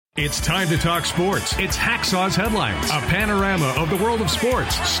It's time to talk sports. It's Hacksaw's Headlines, a panorama of the world of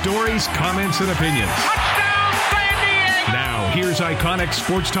sports, stories, comments, and opinions. Touchdown, San Diego! Now, here's iconic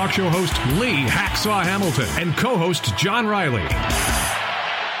sports talk show host Lee Hacksaw Hamilton and co-host John Riley.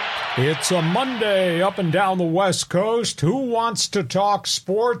 It's a Monday up and down the West Coast. Who wants to talk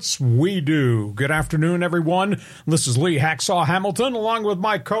sports? We do. Good afternoon, everyone. This is Lee Hacksaw Hamilton, along with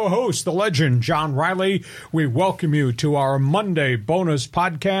my co-host, the legend, John Riley. We welcome you to our Monday bonus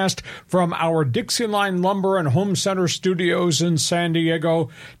podcast from our Dixieline Lumber and Home Center studios in San Diego.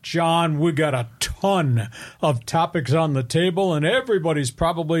 John, we got a ton of topics on the table, and everybody's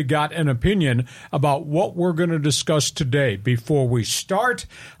probably got an opinion about what we're going to discuss today. Before we start,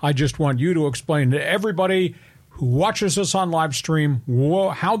 I just want you to explain to everybody who watches us on live stream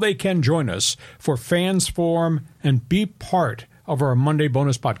how they can join us for Fans Forum and be part of our Monday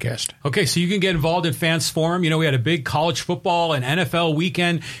bonus podcast. Okay, so you can get involved in Fans Forum. You know, we had a big college football and NFL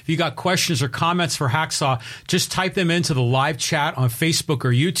weekend. If you got questions or comments for Hacksaw, just type them into the live chat on Facebook or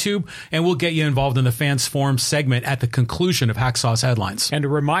YouTube, and we'll get you involved in the Fans Forum segment at the conclusion of Hacksaw's Headlines. And a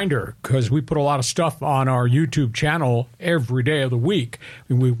reminder, because we put a lot of stuff on our YouTube channel every day of the week,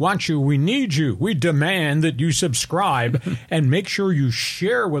 we want you, we need you, we demand that you subscribe and make sure you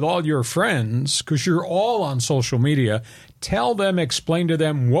share with all your friends, because you're all on social media. Tell them, explain to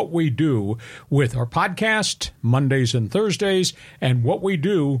them what we do with our podcast, Mondays and Thursdays, and what we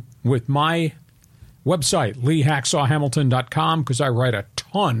do with my website, leehacksawhamilton.com, because I write a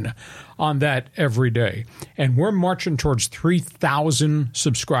ton on that every day. And we're marching towards 3,000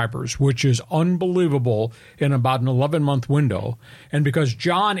 subscribers, which is unbelievable in about an 11-month window. And because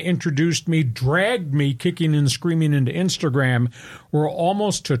John introduced me, dragged me kicking and screaming into Instagram, we're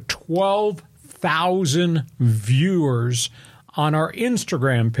almost to 12,000 viewers on our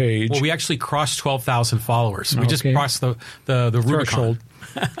Instagram page. Well, we actually crossed 12,000 followers. We just crossed the Rubicon.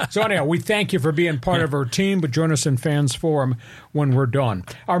 So anyhow, we thank you for being part of our team, but join us in Fans Forum when we're done.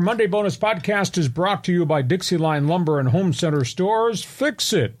 Our Monday bonus podcast is brought to you by Dixieline Lumber and Home Center stores.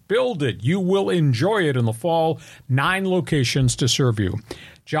 Fix it, build it. You will enjoy it in the fall. 9 locations to serve you.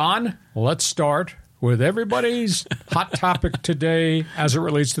 John, let's start with everybody's hot topic today as it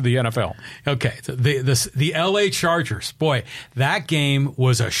relates to the NFL. Okay, the LA Chargers. Boy, that game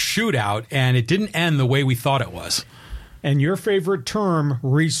was a shootout, and it didn't end the way we thought it was. And your favorite term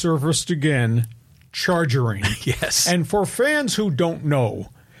resurfaced again, chargering. Yes. And for fans who don't know,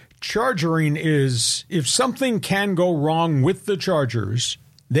 chargering is if something can go wrong with the Chargers,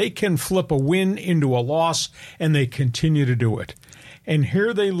 they can flip a win into a loss, and they continue to do it. And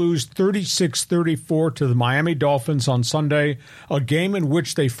here they lose 36-34 to the Miami Dolphins on Sunday, a game in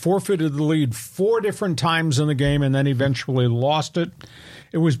which they forfeited the lead 4 different times in the game and then eventually lost it.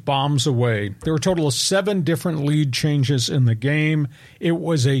 It was bombs away. There were a total of 7 different lead changes in the game. It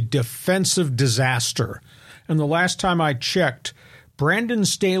was a defensive disaster. And the last time I checked, Brandon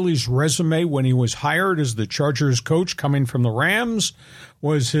Staley's resume when he was hired as the Chargers coach coming from the Rams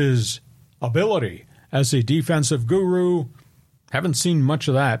was his ability as a defensive guru. Haven't seen much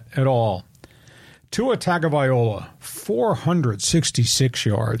of that at all. Tua Tagovailoa, 466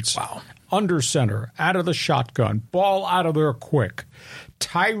 yards. Wow. Under center, out of the shotgun, ball out of there quick.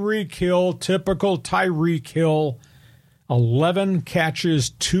 Tyreek Hill, typical Tyreek Hill, 11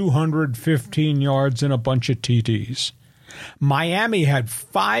 catches, 215 yards, and a bunch of TDs. Miami had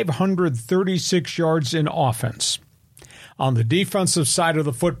 536 yards in offense. On the defensive side of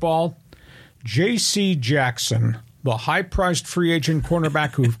the football, J.C. Jackson, the high-priced free agent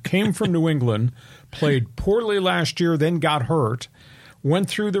cornerback who came from New England, played poorly last year, then got hurt, went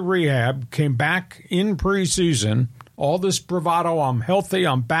through the rehab, came back in preseason, all this bravado, I'm healthy,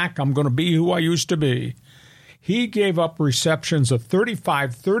 I'm back, I'm going to be who I used to be. He gave up receptions of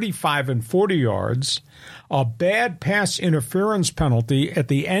 35, 35, and 40 yards, a bad pass interference penalty at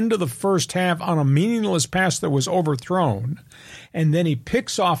the end of the first half on a meaningless pass that was overthrown, and then he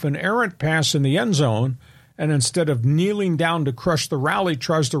picks off an errant pass in the end zone, and instead of kneeling down to crush the rally,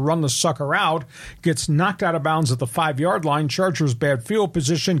 tries to run the sucker out, gets knocked out of bounds at the 5-yard line. Chargers bad field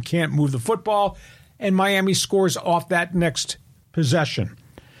position, can't move the football, and Miami scores off that next possession.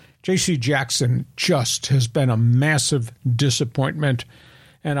 J.C. Jackson just has been a massive disappointment,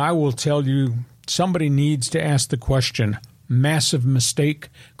 and I will tell you, somebody needs to ask the question, massive mistake,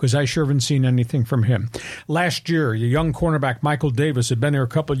 because I sure haven't seen anything from him. Last year, the young cornerback Michael Davis had been there a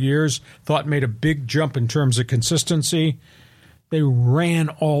couple of years, thought made a big jump in terms of consistency. They ran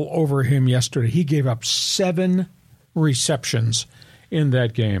all over him yesterday. He gave up 7 receptions in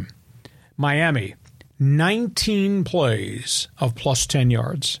that game. Miami, 19 plays of plus 10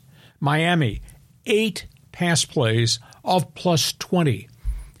 yards. Miami, 8 pass plays of plus 20.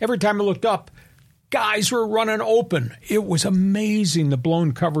 Every time I looked up, guys were running open. It was amazing, the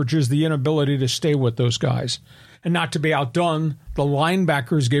blown coverages, the inability to stay with those guys. And not to be outdone, the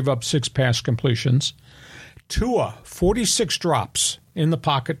linebackers gave up 6 pass completions. Tua, 46 drops in the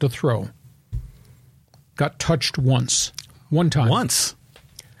pocket to throw. Got touched once. One time. Once?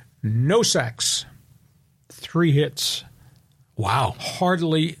 No sacks. 3 hits. Wow.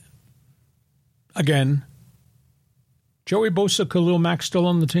 Hardly, again, Joey Bosa, Khalil Mack still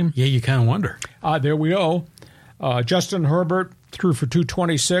on the team? Yeah, you kind of wonder. There we go. Justin Herbert threw for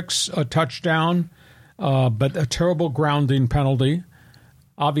 226, a touchdown, but a terrible grounding penalty.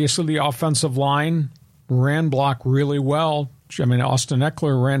 Obviously, the offensive line ran block really well. I mean, Austin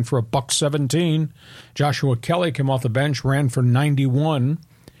Eckler ran for $117. Joshua Kelly came off the bench, ran for 91.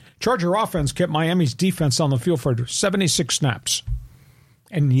 Charger offense kept Miami's defense on the field for 76 snaps,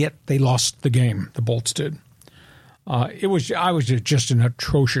 and yet they lost the game. The Bolts did. I was just an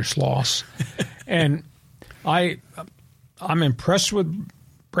atrocious loss, and I'm impressed with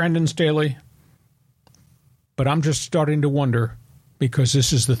Brandon Staley, but I'm just starting to wonder, because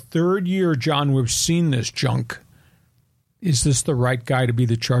this is the 3rd year, John, we've seen this junk. Is this the right guy to be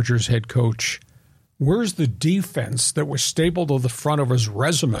the Chargers head coach? Where's the defense that was stapled to the front of his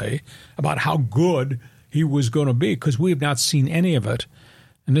resume about how good he was going to be? Because we have not seen any of it.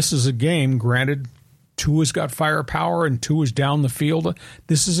 And this is a game, granted, Tua's got firepower and Tua's down the field.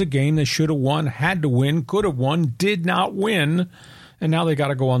 This is a game they should have won, had to win, could have won, did not win. And now they got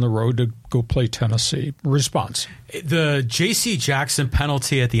to go on the road to go play Tennessee. Response. The J.C. Jackson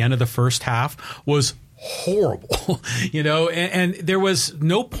penalty at the end of the first half was horrible, and there was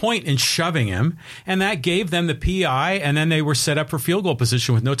no point in shoving him, and that gave them the PI, and then they were set up for field goal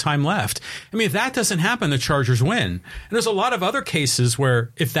position with no time left. I mean, if that doesn't happen, the Chargers win. And there's a lot of other cases where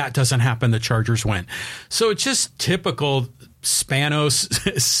if that doesn't happen, the Chargers win. So it's just typical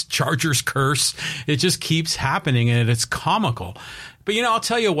Spanos Chargers curse. It just keeps happening, and it's comical. But, I'll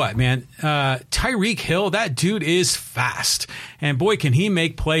tell you what, man, Tyreek Hill, that dude is fast. And, boy, can he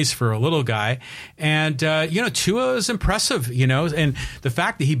make plays for a little guy. And, Tua is impressive, and the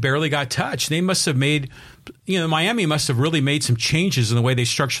fact that he barely got touched, they must have made, Miami must have really made some changes in the way they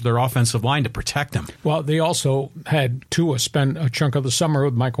structured their offensive line to protect him. Well, they also had Tua spend a chunk of the summer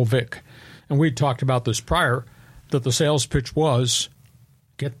with Michael Vick. And we talked about this prior, that the sales pitch was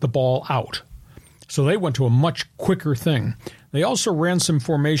get the ball out. So they went to a much quicker thing. They also ran some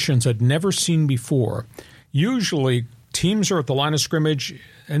formations I'd never seen before. Usually, teams are at the line of scrimmage,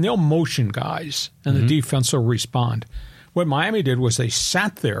 and they'll motion guys, and the defense will respond. What Miami did was they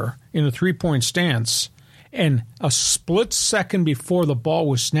sat there in a 3-point stance, and a split second before the ball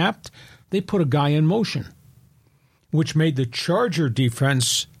was snapped, they put a guy in motion, which made the Charger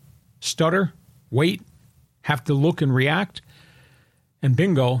defense stutter, wait, have to look and react. And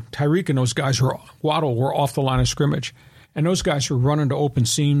bingo, Tyreek and those guys, Waddle, were off the line of scrimmage. And those guys were running to open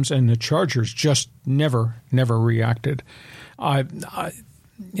seams, and the Chargers just never reacted.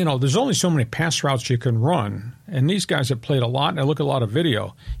 There's only so many pass routes you can run, and these guys have played a lot, and I look at a lot of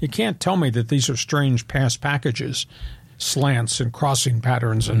video. You can't tell me that these are strange pass packages, slants and crossing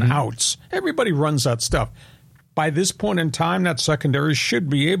patterns and outs. Everybody runs that stuff. By this point in time, that secondary should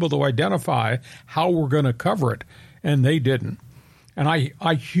be able to identify how we're going to cover it, and they didn't. And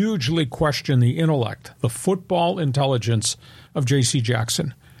I hugely question the intellect, the football intelligence of J.C.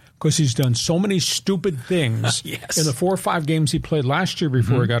 Jackson, because he's done so many stupid things in the 4 or 5 games he played last year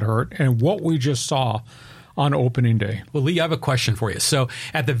before he got hurt, and what we just saw on opening day. Well, Lee, I have a question for you. So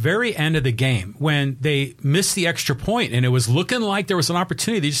at the very end of the game, when they missed the extra point and it was looking like there was an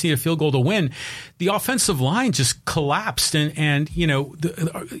opportunity, they just needed a field goal to win, the offensive line just collapsed, and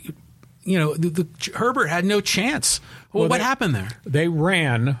Herbert had no chance. Well, what happened there? They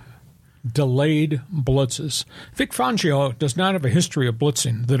ran delayed blitzes. Vic Fangio does not have a history of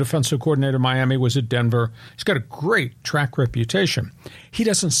blitzing. The defensive coordinator of Miami was at Denver. He's got a great track reputation. He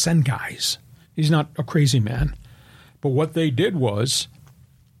doesn't send guys. He's not a crazy man. But what they did was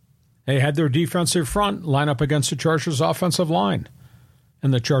they had their defensive front line up against the Chargers' offensive line.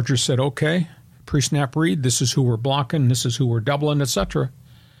 And the Chargers said, okay, pre-snap read, this is who we're blocking, this is who we're doubling, etc.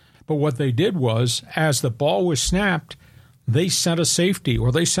 But what they did was, as the ball was snapped, they sent a safety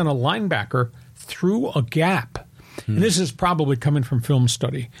or they sent a linebacker through a gap. And this is probably coming from film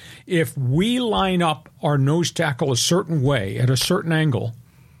study. If we line up our nose tackle a certain way at a certain angle,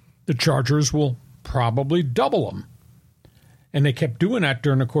 the Chargers will probably double them. And they kept doing that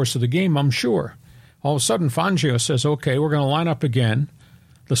during the course of the game, I'm sure. All of a sudden, Fangio says, okay, we're going to line up again.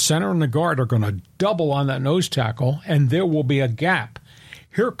 The center and the guard are going to double on that nose tackle, and there will be a gap.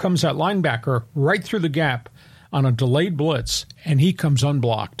 Here comes that linebacker right through the gap. on a delayed blitz, and he comes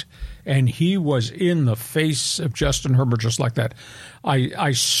unblocked. And he was in the face of Justin Herbert just like that.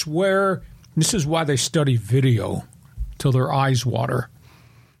 I swear, this is why they study video till their eyes water,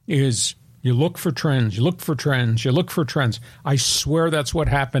 is you look for trends, you look for trends, you look for trends. I swear that's what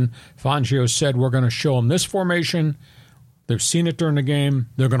happened. Fangio said, we're going to show them this formation. They've seen it during the game.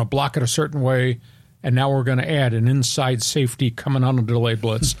 They're going to block it a certain way. And now we're going to add an inside safety coming on a delayed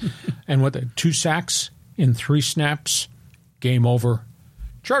blitz. And with 2 sacks in 3 snaps, game over.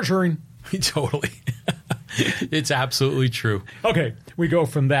 Charging. Totally. It's absolutely true. Okay, we go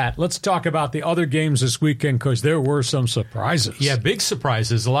from that. Let's talk about the other games this weekend because there were some surprises. Yeah, big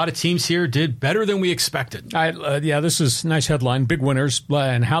surprises. A lot of teams here did better than we expected. This is a nice headline. Big winners.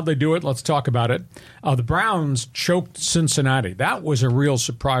 And how'd they do it? Let's talk about it. The Browns choked Cincinnati. That was a real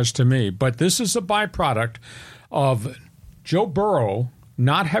surprise to me. But this is a byproduct of Joe Burrow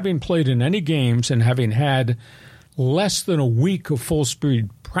not having played in any games and having had less than a week of full-speed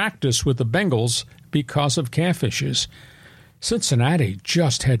practice with the Bengals because of calf issues. Cincinnati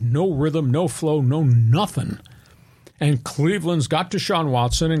just had no rhythm, no flow, no nothing. And Cleveland's got Deshaun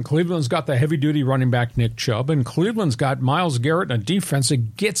Watson, and Cleveland's got the heavy-duty running back Nick Chubb, and Cleveland's got Myles Garrett and a defense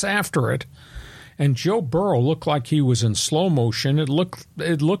that gets after it. And Joe Burrow looked like he was in slow motion. It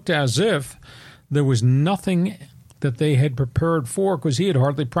looked as if there was nothing that they had prepared for because he had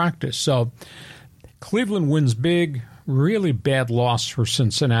hardly practiced. So Cleveland wins big. Really bad loss for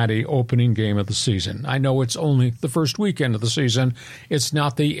Cincinnati opening game of the season. I know it's only the first weekend of the season. It's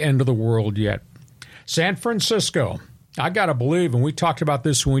not the end of the world yet. San Francisco. I got to believe, and we talked about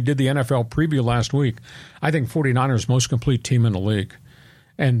this when we did the NFL preview last week, I think 49ers most complete team in the league.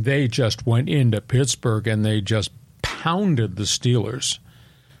 And they just went into Pittsburgh and they just pounded the Steelers.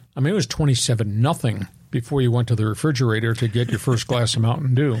 I mean, it was 27-0 before you went to the refrigerator to get your first glass of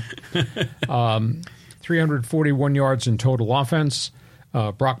Mountain Dew. 341 yards in total offense.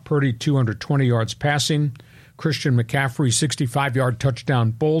 Brock Purdy, 220 yards passing. Christian McCaffrey, 65-yard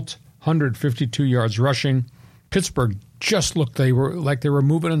touchdown bolt, 152 yards rushing. Pittsburgh just looked they were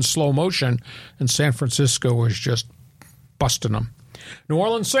moving in slow motion, and San Francisco was just busting them. New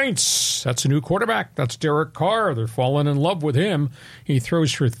Orleans Saints, that's a new quarterback. That's Derek Carr. They're falling in love with him. He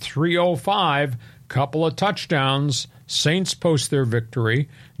throws for 305, couple of touchdowns. Saints post their victory.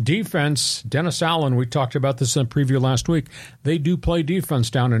 Defense, Dennis Allen, we talked about this in the preview last week. They do play defense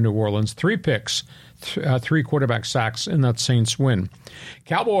down in New Orleans. 3 picks, 3 quarterback sacks in that Saints win.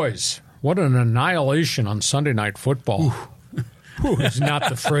 Cowboys, what an annihilation on Sunday Night Football. Is not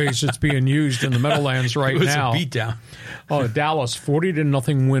the phrase that's being used in the Meadowlands right now. It was a beatdown. Dallas,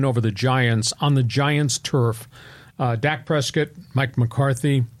 40-0 win over the Giants on the Giants' turf. Dak Prescott, Mike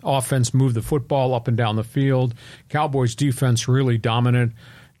McCarthy, offense moved the football up and down the field. Cowboys' defense really dominant.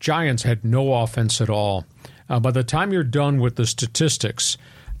 Giants had no offense at all. By the time you're done with the statistics,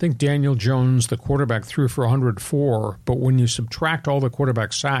 I think Daniel Jones, the quarterback, threw for 104, but when you subtract all the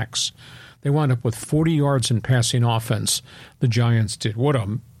quarterback sacks, they wound up with 40 yards in passing offense. The Giants did.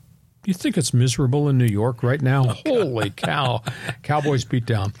 You think it's miserable in New York right now? Holy cow. Cowboys beat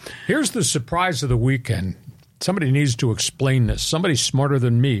down. Here's the surprise of the weekend. Somebody needs to explain this. Somebody smarter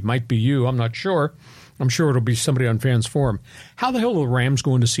than me. Might be you. I'm not sure. I'm sure it'll be somebody on Fans Forum. How the hell will the Rams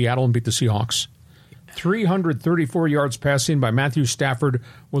go into Seattle and beat the Seahawks? 334 yards passing by Matthew Stafford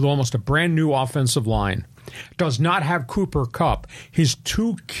with almost a brand-new offensive line. Does not have Cooper Kupp. His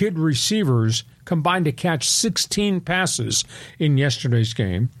 2 kid receivers combined to catch 16 passes in yesterday's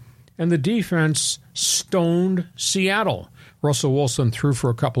game. And the defense stoned Seattle. Russell Wilson threw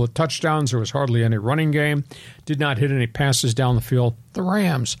for a couple of touchdowns. There was hardly any running game. Did not hit any passes down the field. The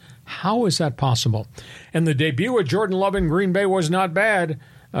Rams, how is that possible? And the debut of Jordan Love in Green Bay was not bad.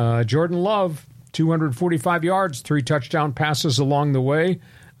 Jordan Love, 245 yards, 3 touchdown passes along the way.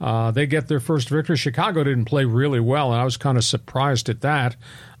 They get their first victory. Chicago didn't play really well, and I was kind of surprised at that.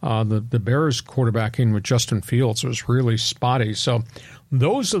 The Bears quarterbacking with Justin Fields was really spotty. So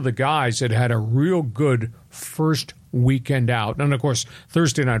those are the guys that had a real good first weekend out. And, of course,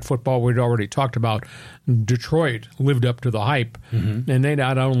 Thursday Night Football, we'd already talked about. Detroit lived up to the hype, and they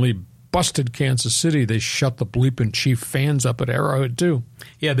not only busted Kansas City, they shut the bleeping Chief fans up at Arrowhead, too.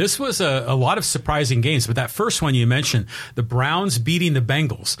 Yeah, this was a lot of surprising games. But that first one you mentioned, the Browns beating the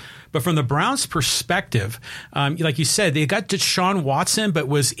Bengals. But from the Browns' perspective, like you said, they got Deshaun Watson, but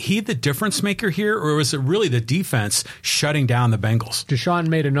was he the difference maker here, or was it really the defense shutting down the Bengals? Deshaun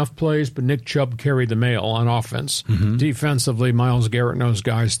made enough plays, but Nick Chubb carried the mail on offense. Defensively, Myles Garrett and those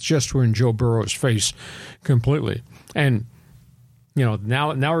guys just were in Joe Burrow's face completely. And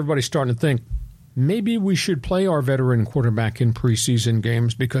now everybody's starting to think maybe we should play our veteran quarterback in preseason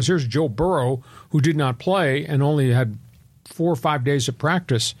games, because here's Joe Burrow, who did not play and only had 4 or 5 days of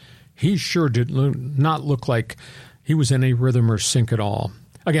practice. He sure did not look like he was in a rhythm or sync at all.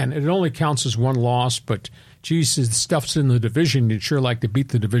 Again, it only counts as one loss, but geez, the stuff's in the division. You'd sure like to beat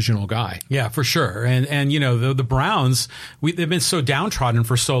the divisional guy. Yeah, for sure. And you know, the Browns, they've been so downtrodden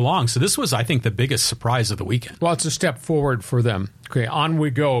for so long. So this was, I think, the biggest surprise of the weekend. Well, it's a step forward for them. Okay, on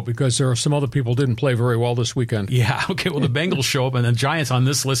we go, because there are some other people who didn't play very well this weekend. Yeah, okay, well, the Bengals show up and the Giants on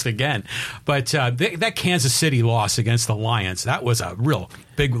this list again. But that Kansas City loss against the Lions, that was a real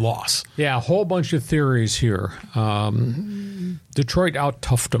big loss. Yeah, a whole bunch of theories here. Detroit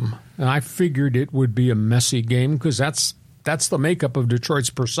out-toughed them, and I figured it would be a messy game, because that's the makeup of Detroit's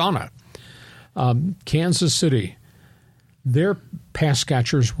persona. Kansas City, their pass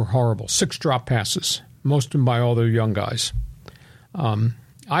catchers were horrible. 6 drop passes, most of them by all their young guys.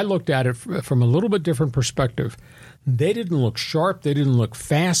 I looked at it from a little bit different perspective. They didn't look sharp. They didn't look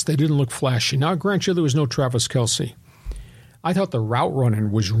fast. They didn't look flashy. Now, grant you, there was no Travis Kelce. I thought the route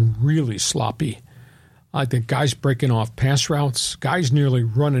running was really sloppy. I think guys breaking off pass routes, guys nearly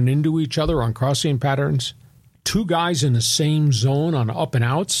running into each other on crossing patterns, 2 guys in the same zone on up and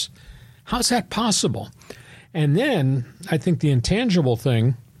outs. How's that possible? And then I think the intangible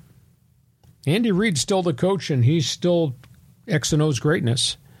thing, Andy Reid's still the coach, and he's still X and O's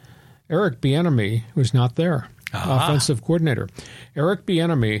greatness. Eric Bieniemy was not there, offensive coordinator. Eric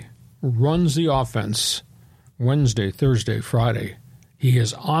Bieniemy runs the offense Wednesday, Thursday, Friday. He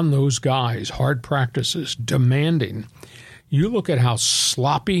is on those guys, hard practices, demanding. You look at how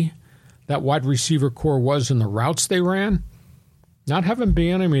sloppy that wide receiver core was in the routes they ran. Not having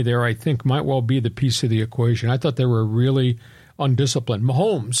Bieniemy there, I think, might well be the piece of the equation. I thought they were really undisciplined.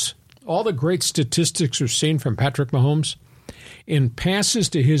 Mahomes, all the great statistics we're seeing from Patrick Mahomes, in passes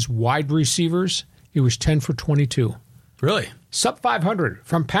to his wide receivers, he was 10 for 22. Really? Sub 500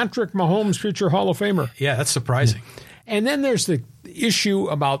 from Patrick Mahomes, future Hall of Famer. Yeah, that's surprising. And then there's the issue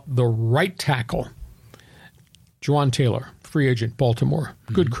about the right tackle. Juwan Taylor, free agent, Baltimore,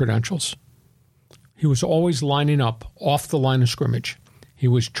 good credentials. He was always lining up off the line of scrimmage. He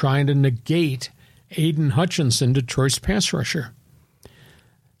was trying to negate Aiden Hutchinson, Detroit's pass rusher.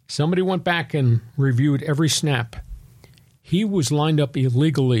 Somebody went back and reviewed every snap. He was lined up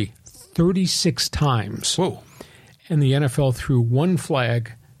illegally 36 times. Whoa. And the NFL threw one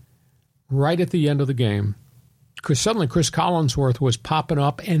flag right at the end of the game, because suddenly Chris Collinsworth was popping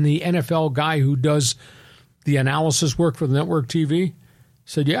up, and the NFL guy who does the analysis work for the network TV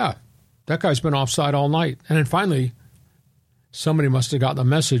said, yeah, that guy's been offside all night. And then finally, somebody must have gotten a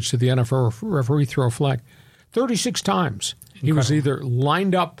message to the NFL referee, throw a flag. 36 times. Incredible. He was either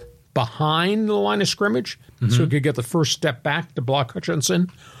lined up behind the line of scrimmage so he could get the first step back to block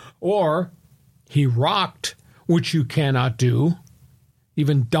Hutchinson, or he rocked, which you cannot do.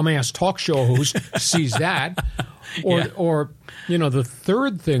 Even dumbass talk show host sees that. Or, you know, the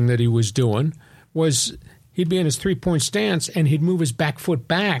third thing that he was doing was he'd be in his three-point stance and he'd move his back foot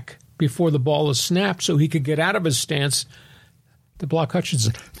back before the ball is snapped so he could get out of his stance to block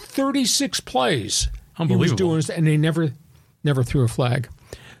Hutchinson. 36 plays he was doing this, and they never threw a flag.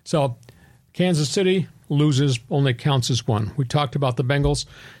 So Kansas City loses, only counts as one. We talked about the Bengals.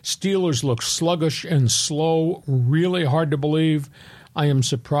 Steelers look sluggish and slow, really hard to believe. I am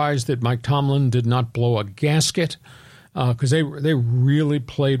surprised that Mike Tomlin did not blow a gasket, because they really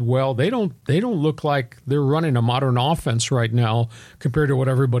played well. They don't look like they're running a modern offense right now compared to what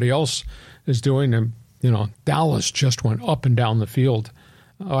everybody else is doing. And you know, Dallas just went up and down the field.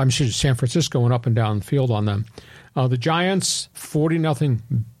 San Francisco went up and down the field on them. The Giants 40-0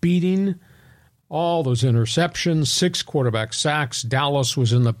 beating. All those interceptions, 6 quarterback sacks. Dallas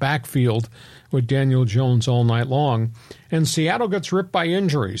was in the backfield with Daniel Jones all night long. And Seattle gets ripped by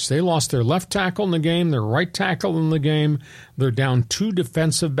injuries. They lost their left tackle in the game, their right tackle in the game. They're down 2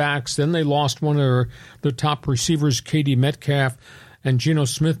 defensive backs. Then they lost one of their top receivers, K.D. Metcalf. And Geno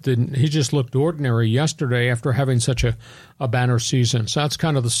Smith didn't. He just looked ordinary yesterday after having such a banner season. So that's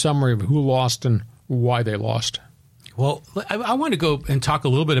kind of the summary of who lost and why they lost. Well, I want to go and talk a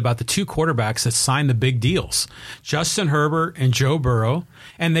little bit about the 2 quarterbacks that signed the big deals, Justin Herbert and Joe Burrow,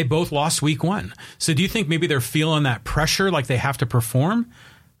 and they both lost week 1. So do you think maybe they're feeling that pressure, like they have to perform?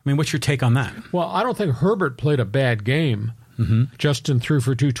 I mean, what's your take on that? Well, I don't think Herbert played a bad game. Justin threw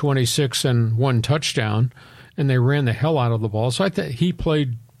for 226 and 1 touchdown, and they ran the hell out of the ball. So I think he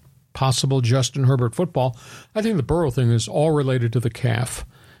played possible Justin Herbert football. I think the Burrow thing is all related to the calf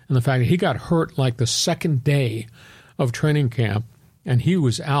and the fact that he got hurt like the second day of training camp, and he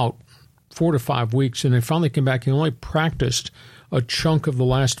was out 4 to 5 weeks, and they finally came back. He only practiced a chunk of the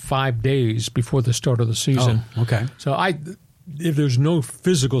last 5 days before the start of the season. Oh, okay. So if there's no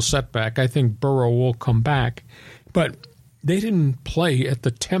physical setback, I think Burrow will come back. But they didn't play at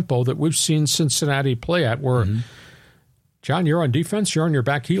the tempo that we've seen Cincinnati play at, where, John, you're on defense, you're on your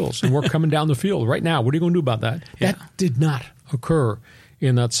back heels, and we're coming down the field right now. What are you going to do about that? Yeah. That did not occur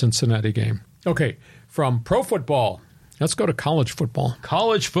in that Cincinnati game. Okay, from pro football, let's go to college football.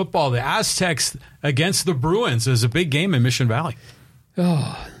 College football, the Aztecs against the Bruins is a big game in Mission Valley.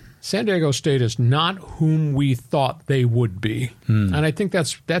 Oh, San Diego State is not whom we thought they would be. And I think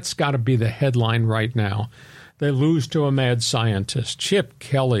that's got to be the headline right now. They lose to a mad scientist. Chip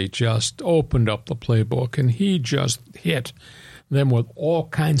Kelly just opened up the playbook, and he just hit them with all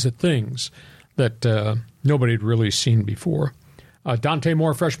kinds of things that nobody had really seen before. Dante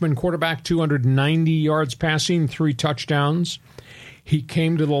Moore, freshman quarterback, 290 yards passing, 3 touchdowns. He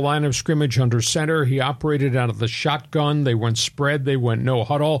came to the line of scrimmage under center. He operated out of the shotgun. They went spread. They went no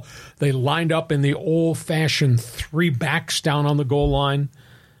huddle. They lined up in the old-fashioned 3 backs down on the goal line.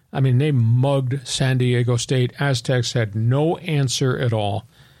 I mean, they mugged San Diego State. Aztecs had no answer at all.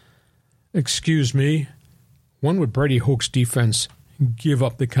 Excuse me, when would Brady Hoke's defense give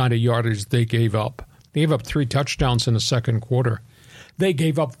up the kind of yardage they gave up? They gave up 3 touchdowns in the second quarter. They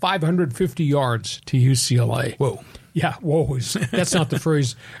gave up 550 yards to UCLA. Whoa. Yeah, whoa. That's not the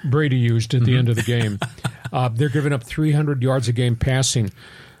phrase Brady used at the end of the game. They're giving up 300 yards a game passing.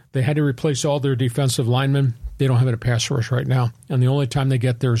 They had to replace all their defensive linemen. They don't have any pass rush right now. And the only time they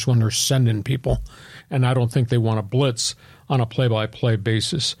get there is when they're sending people. And I don't think they want to blitz on a play-by-play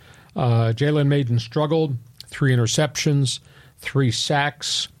basis. Jalen Maiden struggled. 3 interceptions, 3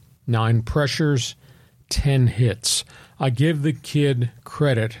 sacks, 9 pressures, 10 hits. I give the kid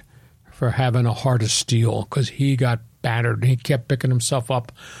credit for having a heart of steel because he got battered. He kept picking himself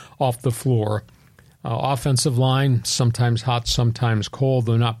up off the floor. Offensive line, sometimes hot, sometimes cold.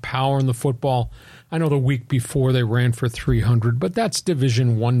 They're not powering the football. I know the week before they ran for 300, but that's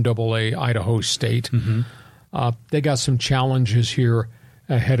Division I AA Idaho State. They got some challenges here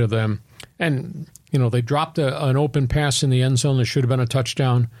ahead of them. And, they dropped an open pass in the end zone that should have been a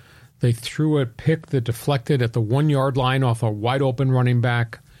touchdown. They threw a pick that deflected at the 1-yard line off a wide-open running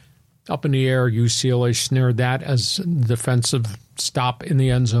back. Up in the air, UCLA snared that as a defensive stop in the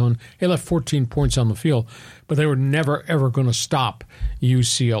end zone. They left 14 points on the field, but they were never, ever going to stop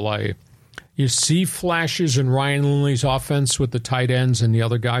UCLA. You see flashes in Ryan Lindley's offense with the tight ends and the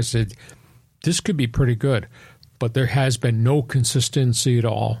other guys said, this could be pretty good, but there has been no consistency at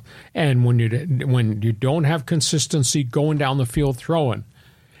all. And when you don't have consistency going down the field throwing,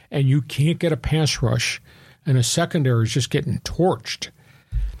 and you can't get a pass rush, and a secondary is just getting torched,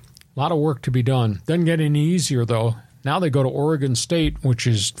 a lot of work to be done. Doesn't get any easier, though. Now they go to Oregon State, which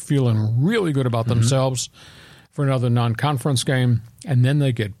is feeling really good about themselves for another non-conference game. And then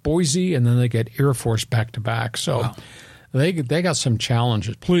they get Boise, and then they get Air Force back-to-back. So they got some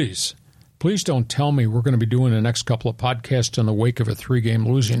challenges. Please don't tell me we're going to be doing the next couple of podcasts in the wake of a 3-game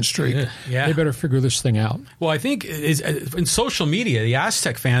losing streak. Yeah. They better figure this thing out. Well, I think in social media, the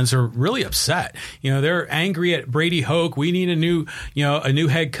Aztec fans are really upset. They're angry at Brady Hoke. We need a new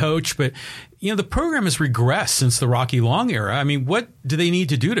head coach. But, the program has regressed since the Rocky Long era. I mean, what do they need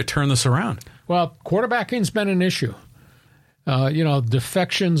to do to turn this around? Well, quarterbacking's been an issue.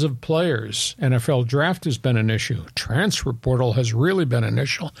 Defections of players. NFL draft has been an issue. Transfer portal has really been an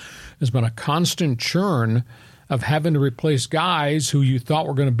issue. There's been a constant churn of having to replace guys who you thought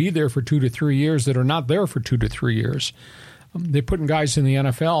were going to be there for 2 to 3 years that are not there for 2 to 3 years. They're putting guys in the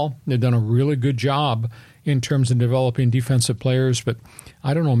NFL. They've done a really good job in terms of developing defensive players. But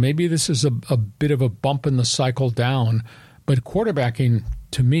I don't know, maybe this is a bit of a bump in the cycle down. But quarterbacking,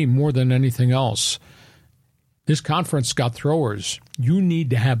 to me, more than anything else, this conference got throwers. You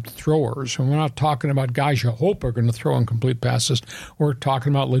need to have throwers. And we're not talking about guys you hope are going to throw incomplete passes. We're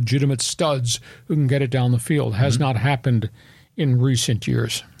talking about legitimate studs who can get it down the field. Has not happened in recent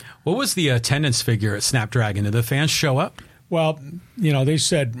years. What was the attendance figure at Snapdragon? Did the fans show up? Well, they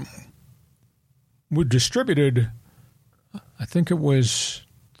said we distributed, I think it was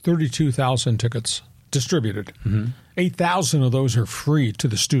 32,000 tickets distributed. 8,000 of those are free to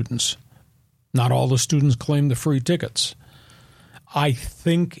the students. Not all the students claimed the free tickets. I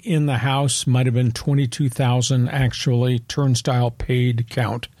think in the house might have been 22,000 actually turnstile paid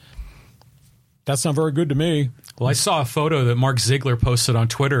count. That's not very good to me. Well, I saw a photo that Mark Ziegler posted on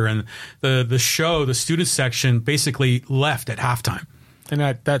Twitter, and the student section basically left at halftime.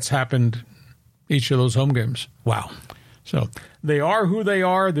 And that's happened each of those home games. Wow. So they are who they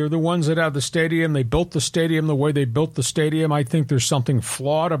are. They're the ones that have the stadium. They built the stadium the way they built the stadium. I think there's something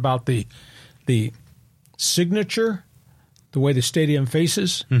flawed about the signature the way the stadium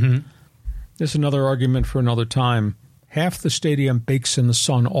faces. There's another argument for another time. Half the stadium bakes in the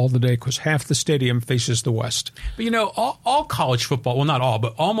sun all the day because half the stadium faces the west. But, you know, all college football, well, not all,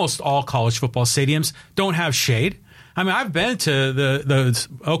 but almost all college football stadiums don't have shade. I mean, I've been to the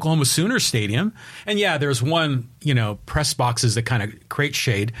Oklahoma Sooner Stadium, and yeah, there's one, you know, press boxes that kind of create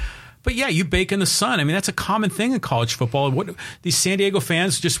shade. But yeah, you bake in the sun. I mean, that's a common thing in college football. What these San Diego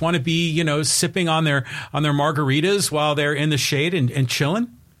fans just want to be, you know, sipping on their margaritas while they're in the shade and chilling.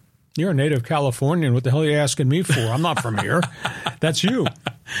 You're a native Californian. What the hell are you asking me for? I'm not from here. That's you.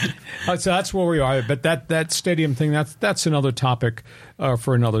 So that's where we are. But that stadium thing, that's another topic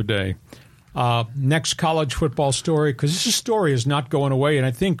for another day. Next college football story, because this story is not going away, and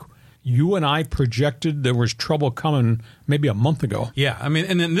I think you and I projected there was trouble coming maybe a month ago. Yeah, I mean,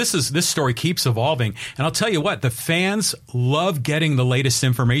 and then this story keeps evolving. And I'll tell you what, the fans love getting the latest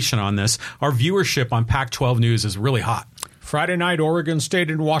information on this. Our viewership on Pac-12 News is really hot. Friday night, Oregon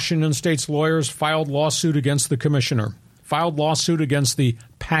State and Washington State's lawyers filed lawsuit against the commissioner, filed lawsuit against the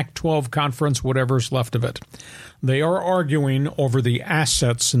Pac-12 conference, whatever's left of it. They are arguing over the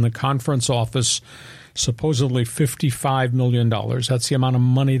assets in the conference office, supposedly $55 million. That's the amount of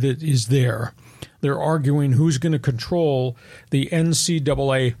money that is there. They're arguing who's going to control the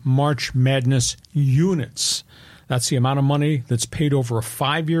NCAA March Madness units. That's the amount of money that's paid over a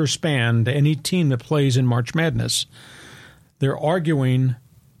 5-year span to any team that plays in March Madness. They're arguing,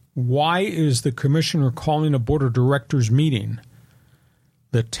 why is the commissioner calling a board of directors meeting?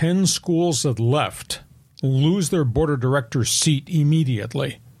 The 10 schools that left lose their board of directors seat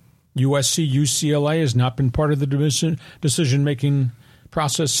immediately. USC, UCLA has not been part of the decision-making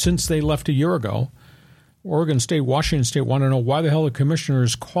process since they left a year ago. Oregon State, Washington State want to know why the hell the commissioner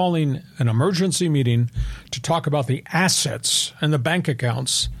is calling an emergency meeting to talk about the assets and the bank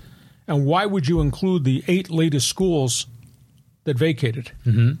accounts. And why would you include the 8 latest schools that vacated?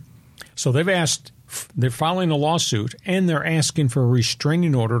 So they're filing a lawsuit, and they're asking for a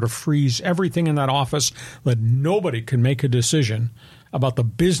restraining order to freeze everything in that office, that nobody can make a decision about the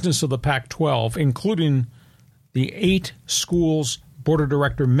business of the Pac-12, including the 8 schools' board of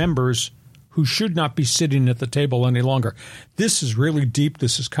director members who should not be sitting at the table any longer. This is really deep.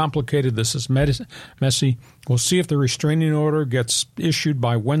 This is complicated. This is messy. We'll see if the restraining order gets issued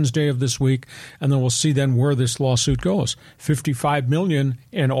by Wednesday of this week, and then we'll see then where this lawsuit goes. $55 million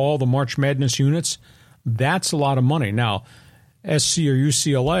in all the March Madness units, that's a lot of money. Now, SC or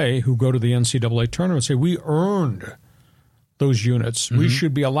UCLA, who go to the NCAA tournament, say, we earned those units. We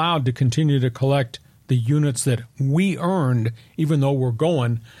should be allowed to continue to collect the units that we earned, even though we're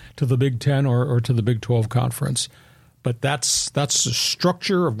going to the Big Ten or to the Big 12 conference. But that's the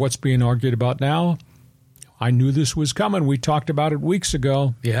structure of what's being argued about now. I knew this was coming. We talked about it weeks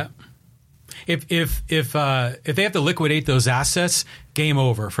ago. Yeah. If they have to liquidate those assets, game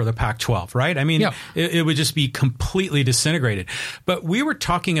over for the Pac-12, right? I mean, it would just be completely disintegrated. But we were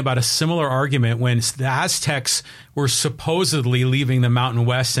talking about a similar argument when the Aztecs were supposedly leaving the Mountain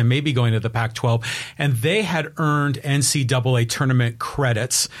West and maybe going to the Pac-12, and they had earned NCAA tournament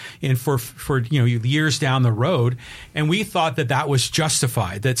credits for years down the road, and we thought that was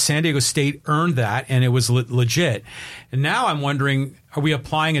justified, that San Diego State earned that and it was legit. And now I'm wondering, are we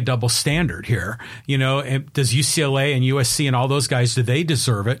applying a double standard here? You know, does UCLA and USC and all those guys, do they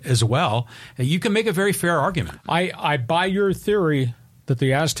deserve it as well? You can make a very fair argument. I buy your theory that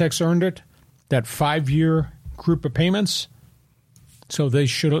the Aztecs earned it, that 5-year group of payments, so they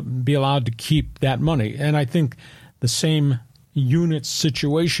should be allowed to keep that money. And I think the same unit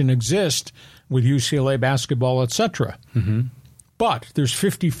situation exists with UCLA basketball, etc. But there's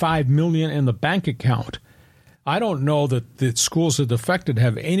 $55 million in the bank account. I don't know that the schools that affected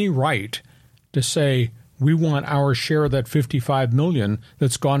have any right to say, we want our share of that $55 million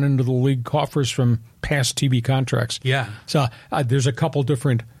that's gone into the league coffers from past TV contracts. Yeah. So there's a couple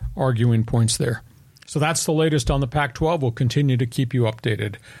different arguing points there. So that's the latest on the Pac-12. We'll continue to keep you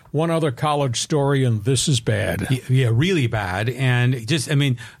updated. One other college story, and this is bad. Yeah, really bad. And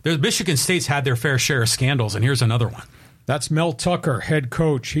Michigan State's had their fair share of scandals, and here's another one. That's Mel Tucker, head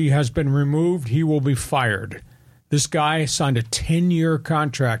coach. He has been removed. He will be fired. This guy signed a 10-year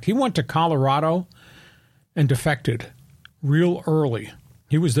contract. He went to Colorado and defected real early.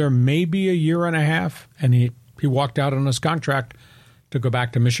 He was there maybe a year and a half, and he walked out on his contract to go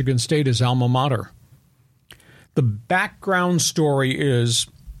back to Michigan State, his alma mater. The background story is,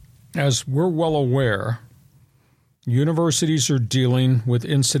 as we're well aware, universities are dealing with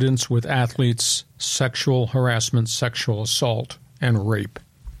incidents with athletes, sexual harassment, sexual assault, and rape.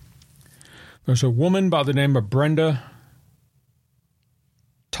 There's a woman by the name of Brenda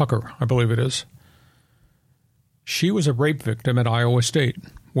Tucker, I believe it is. She was a rape victim at Iowa State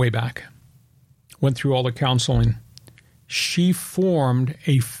way back. Went through all the counseling. She formed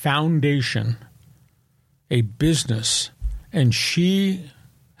a foundation, a business, and she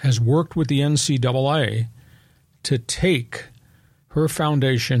has worked with the NCAA to take her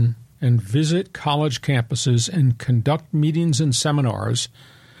foundation and visit college campuses and conduct meetings and seminars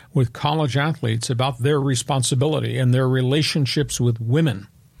with college athletes about their responsibility and their relationships with women.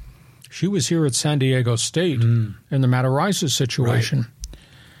 She was here at San Diego State in the Matarazzo situation. Right.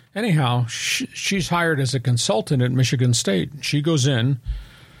 Anyhow, she's hired as a consultant at Michigan State. She goes in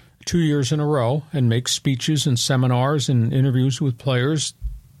 2 years in a row and makes speeches and seminars and interviews with players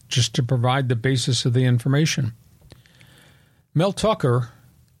just to provide the basis of the information. Mel Tucker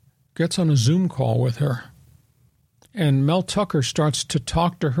gets on a Zoom call with her, and Mel Tucker starts to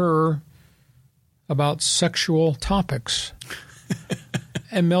talk to her about sexual topics.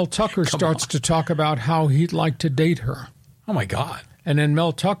 And Mel Tucker starts to talk about how he'd like to date her. Oh, my God. And then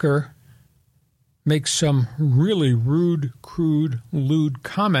Mel Tucker makes some really rude, crude, lewd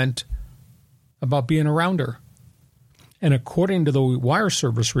comment about being around her. And according to the wire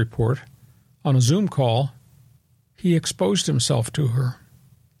service report, on a Zoom call, he exposed himself to her.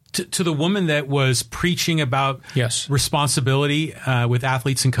 To the woman that was preaching about responsibility with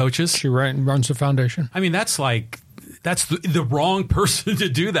athletes and coaches? She runs a foundation. I mean, that's the wrong person to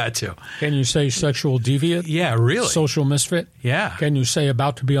do that to. Can you say sexual deviant? Yeah, really. Social misfit? Yeah. Can you say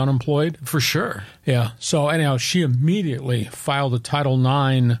about to be unemployed? For sure. Yeah. So anyhow, she immediately filed a Title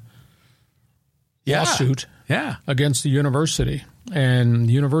IX lawsuit against the university. And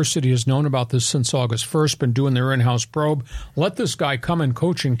the university has known about this since August 1st, been doing their in-house probe. Let this guy come and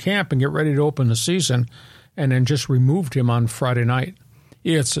coach in camp and get ready to open the season, and then just removed him on Friday night.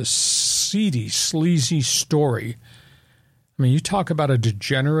 It's a seedy, sleazy story. I mean, you talk about a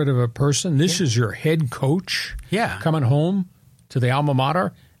degenerate of a person. This is your head coach coming home to the alma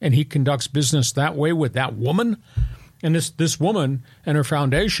mater, and he conducts business that way with that woman. And this woman and her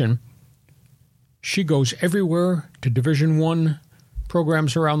foundation, she goes everywhere to Division I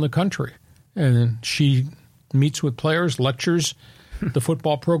programs around the country. And she meets with players, lectures, the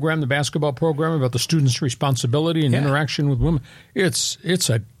football program, the basketball program, about the students' responsibility and interaction with women. It's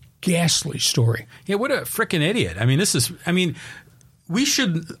a ghastly story. Yeah, what a freaking idiot. I mean, we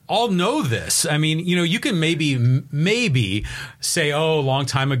should all know this. I mean, you can maybe say, oh, a long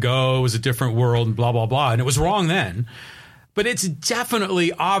time ago, it was a different world and blah, blah, blah. And it was wrong then. But it's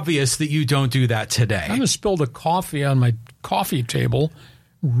definitely obvious that you don't do that today. I just spilled a coffee on my coffee table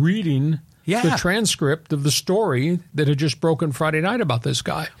reading the transcript of the story that had just broken Friday night about this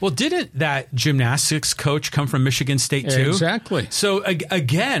guy. Well, didn't that gymnastics coach come from Michigan State too? Exactly. So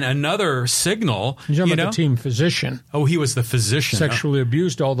again, another signal. You're talking about the team physician. Oh, he was the physician. Sexually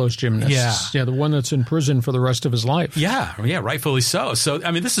abused all those gymnasts. Yeah, the one that's in prison for the rest of his life. Yeah, rightfully so. So,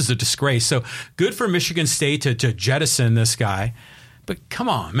 I mean, this is a disgrace. So good for Michigan State to jettison this guy. But come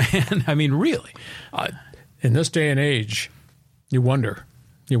on, man. I mean, really. In this day and age, you wonder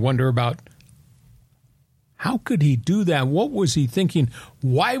about how could he do that? What was he thinking?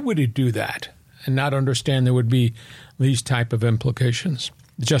 Why would he do that? And not understand there would be these type of implications.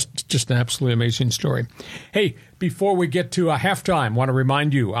 Just an absolutely amazing story. Hey, before we get to halftime, want to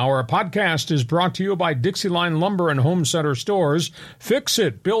remind you, our podcast is brought to you by Dixieline Lumber and Home Center Stores. Fix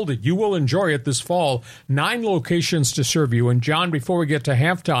it, build it. You will enjoy it this fall. 9 locations to serve you. And John, before we get to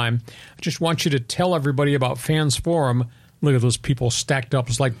halftime, I just want you to tell everybody about Fans Forum. Look at those people stacked up.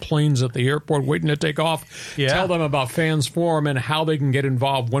 It's like planes at the airport waiting to take off. Yeah. Tell them about Fans Forum and how they can get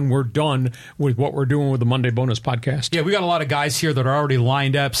involved when we're done with what we're doing with the Monday Bonus podcast. Yeah, we got a lot of guys here that are already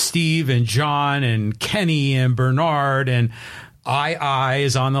lined up. Steve and John and Kenny and Bernard and I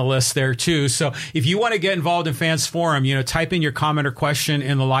is on the list there too. So if you want to get involved in Fans Forum, type in your comment or question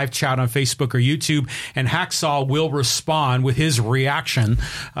in the live chat on Facebook or YouTube, and Hacksaw will respond with his reaction.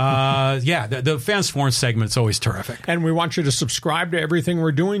 The Fans Forum segment is always terrific. And we want you to subscribe to everything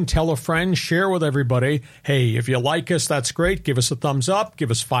we're doing. Tell a friend, share with everybody. Hey, if you like us, that's great. Give us a thumbs up. Give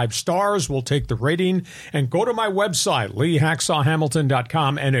us 5 stars. We'll take the rating. And go to my website,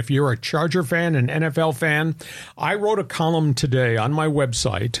 LeeHacksawHamilton.com. And if you're a Charger fan, an NFL fan, I wrote a column today on my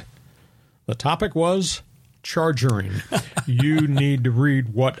website. The topic was chargering. You need to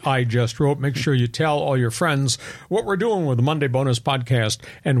read what I just wrote. Make sure you tell all your friends what we're doing with the Monday Bonus podcast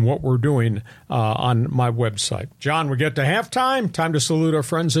and what we're doing on my website. John, we get to halftime. Time to salute our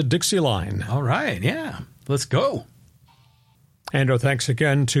friends at Dixieline. All right. Yeah. Let's go. And thanks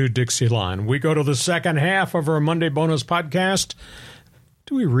again to Dixieline. We go to the second half of our Monday Bonus podcast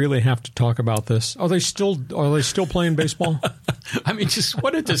Do we really have to talk about this? Are they still playing baseball? I mean, just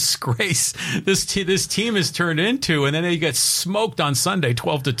what a disgrace this team has turned into, and then they get smoked on Sunday,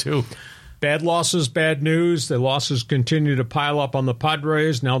 12-2. Bad losses, bad news. The losses continue to pile up on the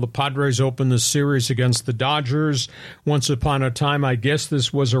Padres. Now the Padres open the series against the Dodgers. Once upon a time, I guess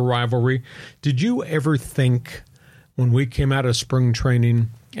this was a rivalry. Did you ever think when we came out of spring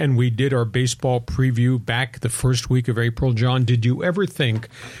training and we did our baseball preview back the first week of April, John, did you ever think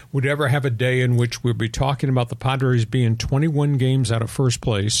we'd ever have a day in which we'd be talking about the Padres being 21 games out of first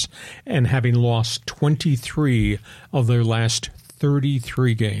place and having lost 23 of their last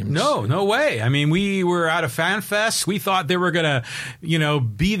 33 games? No way. I mean, we were at a fan fest. We thought they were going to,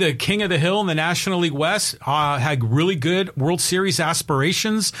 be the king of the hill in the National League West. Had really good World Series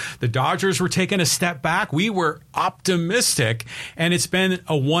aspirations. The Dodgers were taking a step back. We were optimistic, and it's been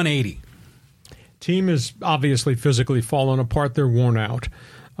a 180. Team is obviously physically fallen apart. They're worn out.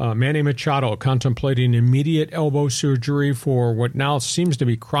 Manny Machado contemplating immediate elbow surgery for what now seems to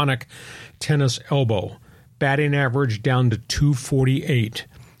be chronic tennis elbow. Batting average down to 248.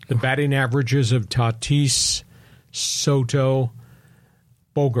 The batting averages of Tatis, Soto,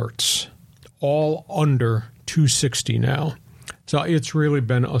 Bogaerts, all under 260 now. So it's really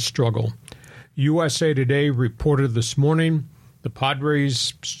been a struggle. USA Today reported this morning the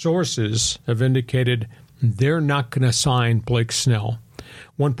Padres' sources have indicated they're not going to sign Blake Snell.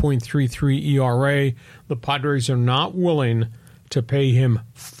 1.33 ERA. The Padres are not willing to pay him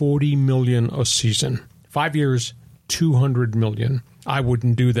 $40 million a season. 5 years, $200 million. I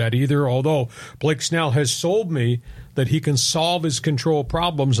wouldn't do that either, although Blake Snell has sold me that he can solve his control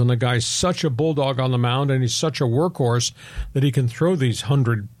problems, and the guy's such a bulldog on the mound, and he's such a workhorse that he can throw these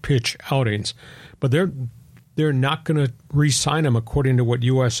 100-pitch outings. But they're not going to re-sign him, according to what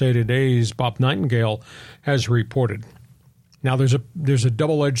USA Today's Bob Nightingale has reported. Now, there's a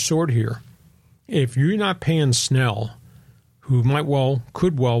double-edged sword here. If you're not paying Snell, who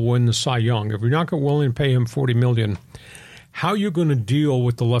could well win the Cy Young, if you're not willing to pay him $40 million, how are you going to deal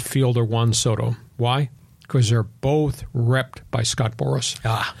with the left fielder Juan Soto? Why? Because they're both repped by Scott Boras.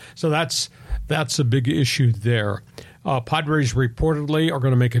 So that's a big issue there. Padres reportedly are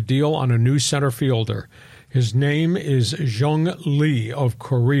going to make a deal on a new center fielder. His name is Jung Lee of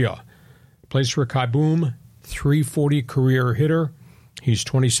Korea. Plays for Kaboom, .340 career hitter. He's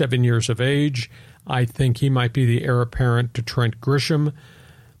 27 years of age. I think he might be the heir apparent to Trent Grisham.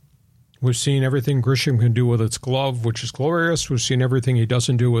 We've seen everything Grisham can do with its glove, which is glorious. We've seen everything he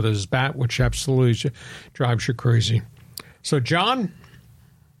doesn't do with his bat, which absolutely drives you crazy. So, John,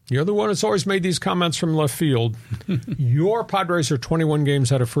 you're the one that's always made these comments from left field. Your Padres are 21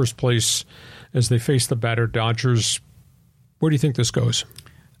 games out of first place as they face the battered Dodgers. Where do you think this goes?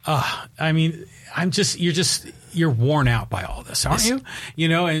 I mean, you're worn out by all this, aren't you?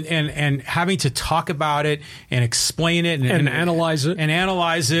 And having to talk about it and explain it and analyze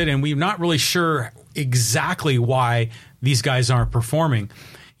it. And we're not really sure exactly why these guys aren't performing.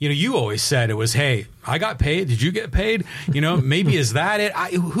 You always said it was, hey, I got paid. Did you get paid? Maybe is that it?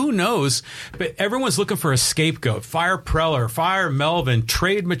 Who knows? But everyone's looking for a scapegoat. Fire Preller, fire Melvin,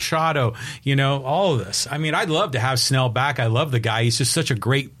 trade Machado, all of this. I mean, I'd love to have Snell back. I love the guy. He's just such a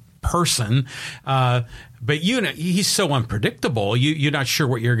great person. But he's so unpredictable. You're not sure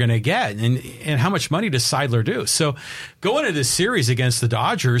what you're going to get. And how much money does Seidler do? So going into this series against the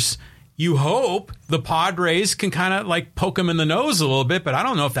Dodgers, you hope the Padres can kind of like poke him in the nose a little bit, but I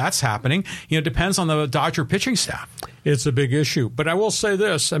don't know if that's happening. It depends on the Dodger pitching staff. It's a big issue. But I will say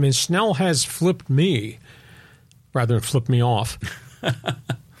this. I mean, Snell has flipped me rather than flipped me off.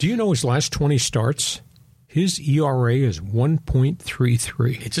 Do you know his last 20 starts? His ERA is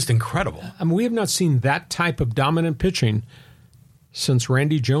 1.33. It's just incredible. I mean, we have not seen that type of dominant pitching since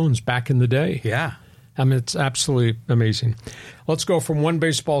Randy Jones back in the day. Yeah. I mean, it's absolutely amazing. Let's go from one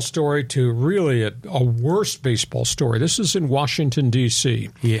baseball story to really a worse baseball story. This is in Washington, D.C.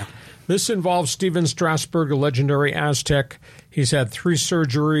 Yeah. This involves Steven Strasburg, a legendary Aztec. He's had 3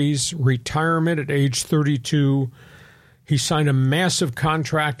 surgeries, retirement at age 32. He signed a massive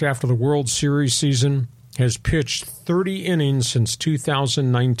contract after the World Series season, has pitched 30 innings since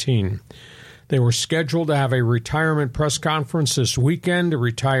 2019. They were scheduled to have a retirement press conference this weekend to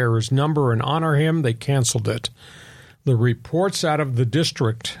retire his number and honor him. They canceled it. The reports out of the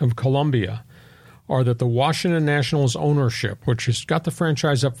District of Columbia are that the Washington Nationals ownership, which has got the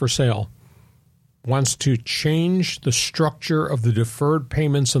franchise up for sale, wants to change the structure of the deferred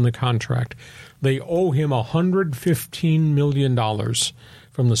payments in the contract. They owe him $115 million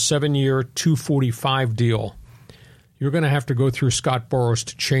from the 7-year, $245 deal. you're going to have to go through Scott Boras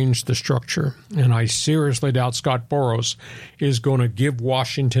to change the structure. And I seriously doubt Scott Boras is going to give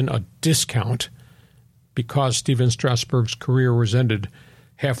Washington a discount because Steven Strasburg's career was ended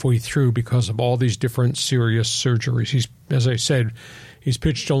halfway through because of all these different serious surgeries. He's, as I said, he's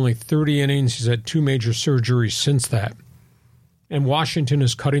pitched only 30 innings. He's had 2 major surgeries since that. And Washington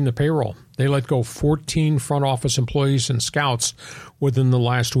is cutting the payroll. They let go 14 front office employees and scouts within the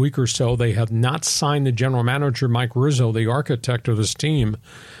last week or so. They have not signed the general manager, Mike Rizzo, the architect of this team,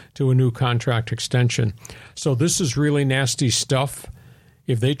 to a new contract extension. So this is really nasty stuff.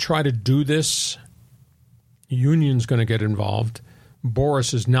 If they try to do this, the union's going to get involved.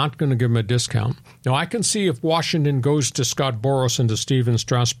 Boras is not going to give him a discount. Now, I can see if Washington goes to Scott Boras and to Steven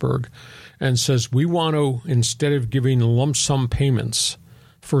Strasburg and says, we want to, instead of giving lump sum payments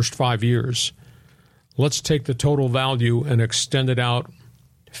first 5 years, let's take the total value and extend it out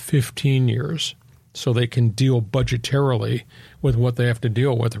 15 years so they can deal budgetarily with what they have to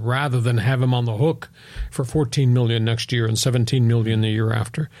deal with rather than have him on the hook for $14 million next year and $17 million the year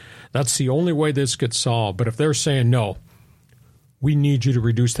after. That's the only way this gets solved. But if they're saying, no, we need you to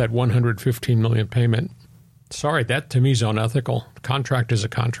reduce that $115 million payment, sorry, that to me is unethical. Contract is a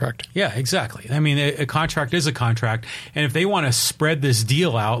contract. Yeah, exactly. I mean, a contract is a contract. And if they want to spread this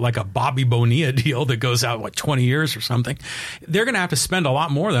deal out like a Bobby Bonilla deal that goes out, 20 years or something, they're going to have to spend a lot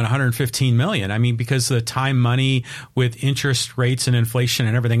more than $115 million. I mean, because the time, money with interest rates and inflation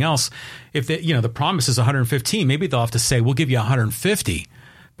and everything else, if they, the promise is 115, maybe they'll have to say, we'll give you 150.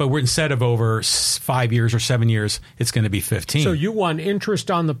 But instead of over 5 years or 7 years, it's going to be 15. So you want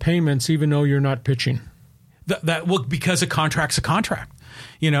interest on the payments even though you're not pitching? Because a contract's a contract.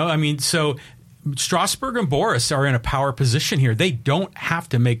 So Strasburg and Boras are in a power position here. They don't have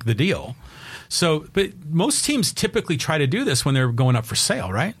to make the deal. So, but most teams typically try to do this when they're going up for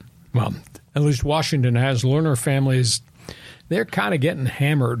sale, right? Well, at least Washington has. Lerner families, they're kind of getting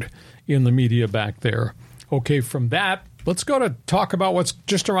hammered in the media back there. Okay, from that, let's go to talk about what's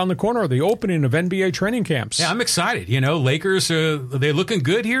just around the corner, the opening of NBA training camps. Yeah, I'm excited. Lakers, are they looking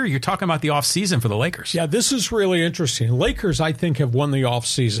good here? You're talking about the offseason for the Lakers. Yeah, this is really interesting. Lakers, I think, have won the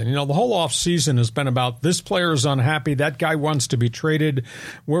offseason. The whole offseason has been about this player is unhappy, that guy wants to be traded.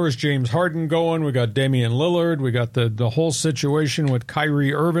 Where is James Harden going? We got Damian Lillard. We got the whole situation with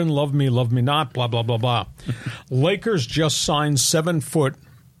Kyrie Irving, love me not, blah, blah, blah, blah. Lakers just signed 7-foot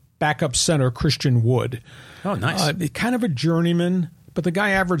backup center Christian Wood. Oh, nice. Kind of a journeyman, but the guy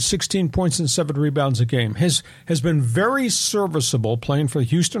averaged 16 points and 7 rebounds a game. Has been very serviceable playing for the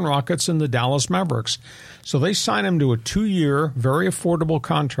Houston Rockets and the Dallas Mavericks. So they signed him to a 2-year, very affordable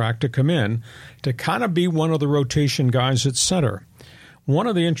contract to come in to kind of be one of the rotation guys at center. One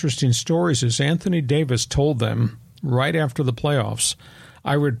of the interesting stories is Anthony Davis told them right after the playoffs,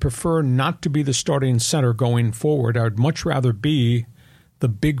 I would prefer not to be the starting center going forward. I would much rather be the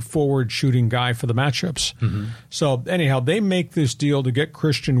big forward shooting guy for the matchups. Mm-hmm. So anyhow, they make this deal to get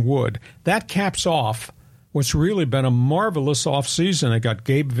Christian Wood. That caps off what's really been a marvelous offseason. They got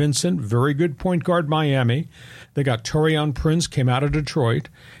Gabe Vincent, very good point guard, Miami. They got Taurean Prince, came out of Detroit.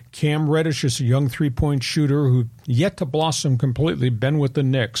 Cam Reddish is a young three-point shooter who yet to blossom completely, been with the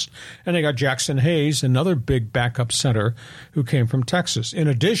Knicks. And they got Jackson Hayes, another big backup center who came from Texas. In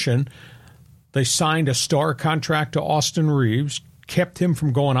addition, they signed a star contract to Austin Reeves, kept him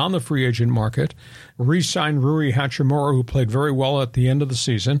from going on the free agent market, re-signed Rui Hachimura, who played very well at the end of the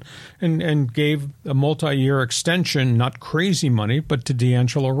season, and gave a multi-year extension, not crazy money, but to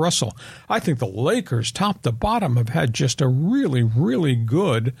D'Angelo Russell. I think the Lakers, top to bottom, have had just a really, really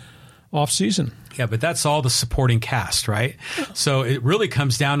good offseason. Yeah, but that's all the supporting cast, right? So it really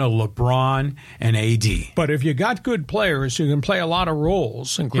comes down to LeBron and AD. But if you got good players who can play a lot of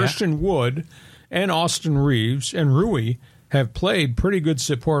roles, and Christian Wood and Austin Reeves and Rui have played pretty good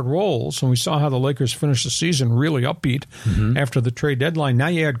support roles, and we saw how the Lakers finished the season really upbeat after the trade deadline. Now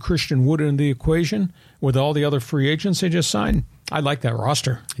you add Christian Wood into the equation with all the other free agents they just signed. I like that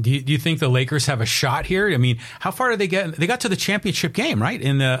roster. Do you think the Lakers have a shot here? I mean, how far did they get? They got to the championship game, right,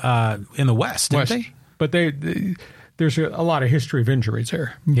 in the West, didn't they? But there's a lot of history of injuries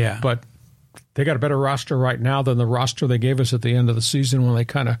there. Yeah. But they got a better roster right now than the roster they gave us at the end of the season when they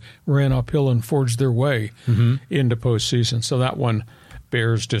kind of ran uphill and forged their way into postseason. So that one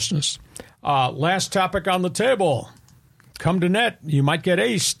bears distance. Last topic on the table. Come to net. You might get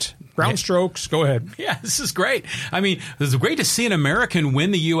aced. Ground strokes. Go ahead. Yeah, this is great. I mean, it's great to see an American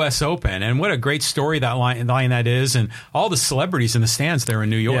win the U.S. Open, and what a great story that line that is, and all the celebrities in the stands there in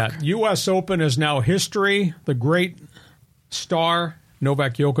New York. Yeah, U.S. Open is now history. The great star,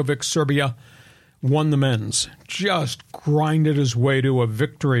 Novak Djokovic, Serbia, won the men's. Just grinded his way to a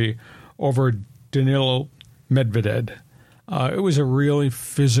victory over Danilo Medvedev. It was a really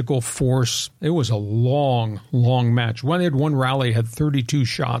physical force. It was a long, long match. They had one rally, had 32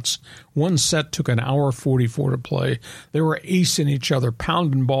 shots. One set took an hour 44 to play. They were acing each other,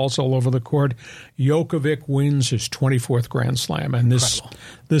 pounding balls all over the court. Djokovic wins his 24th Grand Slam, and this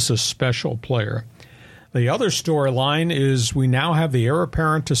is a special player. The other storyline is we now have the heir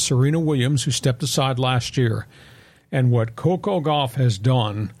apparent to Serena Williams, who stepped aside last year. And what Coco Gauff has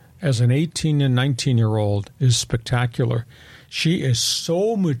done as an 18 and 19-year-old is spectacular. She is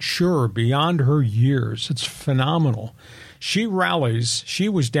so mature beyond her years. It's phenomenal. She rallies. She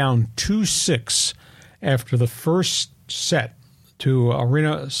was down 2-6 after the first set to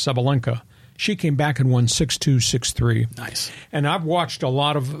Aryna Sabalenka. She came back and won 6-2, 6-3. Nice. And I've watched a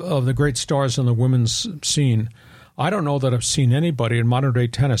lot of the great stars on the women's scene. I don't know that I've seen anybody in modern-day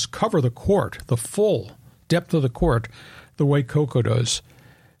tennis cover the court, the full depth of the court, the way Coco does.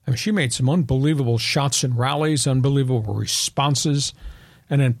 I mean, she made some unbelievable shots and rallies, unbelievable responses,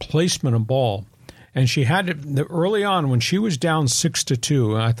 and then placement of ball. And she had it early on when she was down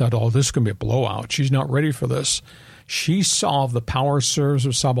 6-2, and I thought, oh, this is going to be a blowout. She's not ready for this. She solved the power serves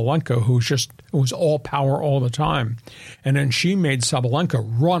of Sabalenka, who was all power all the time. And then she made Sabalenka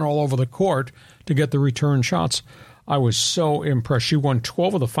run all over the court to get the return shots. I was so impressed. She won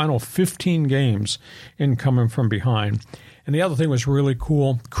 12 of the final 15 games in coming from behind. And the other thing was really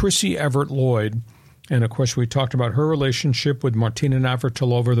cool, Chrissy Everett-Lloyd, and of course we talked about her relationship with Martina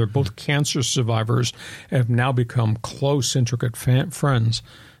Navratilova. They're both cancer survivors, have now become close, intricate friends.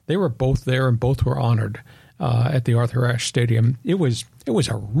 They were both there and both were honored at the Arthur Ashe Stadium. It was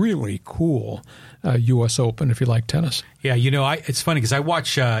a really cool U.S. Open if you like tennis. Yeah, it's funny because I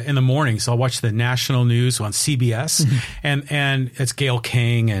watch in the mornings. I'll watch the national news on CBS, and it's Gayle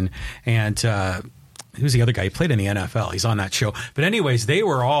King and who's the other guy? He played in the NFL. He's on that show. But anyways, they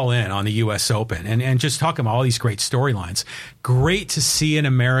were all in on the U.S. Open and just talking about all these great storylines. Great to see an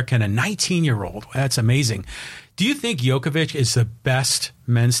American, a 19-year-old. That's amazing. Do you think Djokovic is the best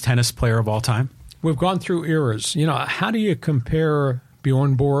men's tennis player of all time? We've gone through eras. How do you compare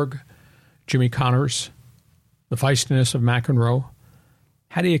Bjorn Borg, Jimmy Connors, the feistiness of McEnroe?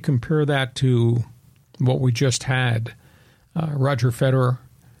 How do you compare that to what we just had, Roger Federer,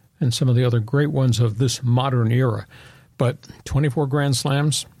 and some of the other great ones of this modern era? But 24 Grand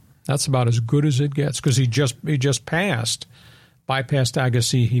Slams, that's about as good as it gets because he just bypassed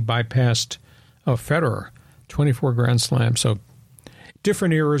Agassi, he bypassed Federer. 24 Grand Slams. So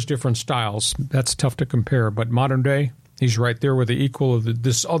different eras, different styles. That's tough to compare. But modern day, he's right there with the equal of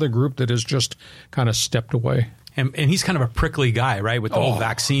this other group that has just kind of stepped away. And he's kind of a prickly guy, right, with the whole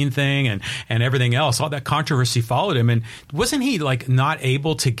vaccine thing and everything else. All that controversy followed him. And wasn't he, not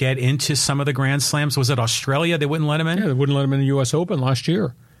able to get into some of the Grand Slams? Was it Australia? They wouldn't let him in? Yeah, they wouldn't let him in the U.S. Open last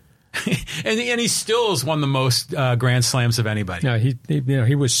year. and he still has won the most Grand Slams of anybody. Yeah,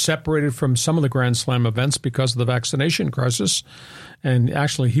 he was separated from some of the Grand Slam events because of the vaccination crisis. And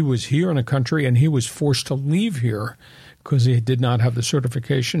actually, he was here in a country, and he was forced to leave here because he did not have the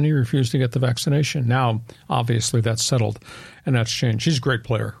certification. He refused to get the vaccination. Now, obviously, that's settled, and that's changed. She's a great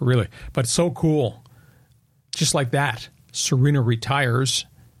player, really. But so cool. Just like that, Serena retires,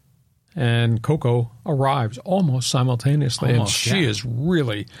 and Coco arrives almost simultaneously. And she is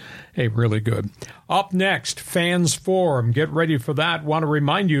really good. Up next, Fans Forum. Get ready for that. Want to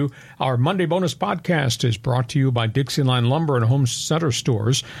remind you, our Monday bonus podcast is brought to you by Dixieline Lumber and Home Center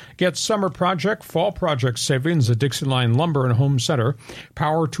stores. Get summer project, fall project savings at Dixieline Lumber and Home Center.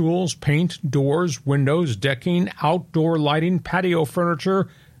 Power tools, paint, doors, windows, decking, outdoor lighting, patio furniture,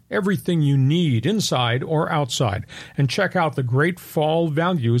 everything you need inside or outside. And check out the great fall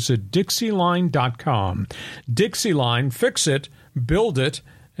values at Dixieline.com. Dixieline, fix it, build it,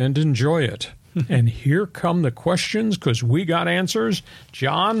 and enjoy it. And here come the questions because we got answers.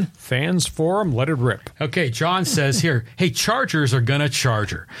 John, Fans Forum, let it rip. Okay, John says here, hey, Chargers are going to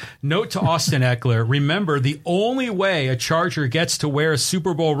Charger. Note to Austin Eckler, remember the only way a Charger gets to wear a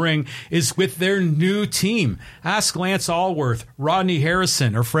Super Bowl ring is with their new team. Ask Lance Allworth, Rodney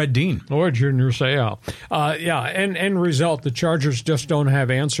Harrison, or Fred Dean. Or Junior Seau. And end result, the Chargers just don't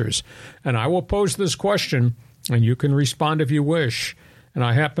have answers. And I will pose this question, and you can respond if you wish. And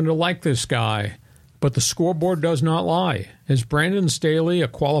I happen to like this guy, but the scoreboard does not lie. Is Brandon Staley a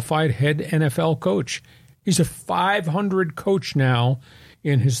qualified head NFL coach? He's a .500 coach now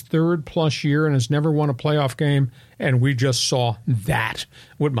in his third-plus year and has never won a playoff game, and we just saw that,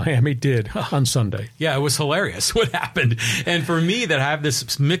 what Miami did on Sunday. Yeah, it was hilarious what happened. And for me that have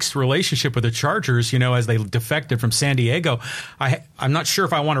this mixed relationship with the Chargers, as they defected from San Diego, I'm not sure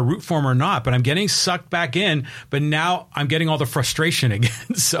if I want to root for them or not, but I'm getting sucked back in, but now I'm getting all the frustration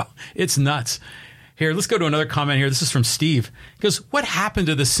again. So it's nuts. Here, let's go to another comment here. This is from Steve. He goes, what happened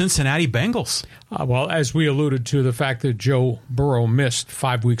to the Cincinnati Bengals? Well, as we alluded to, the fact that Joe Burrow missed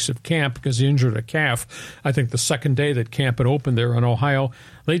 5 weeks of camp because he injured a calf, I think the second day that camp had opened there in Ohio,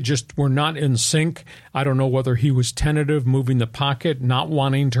 they just were not in sync. I don't know whether he was tentative, moving the pocket, not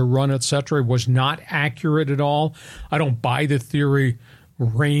wanting to run, etc. Was not accurate at all. I don't buy the theory,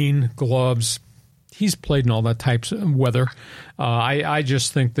 rain, gloves. He's played in all that types of weather. I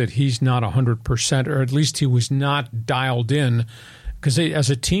just think that he's not 100%, or at least he was not dialed in, because as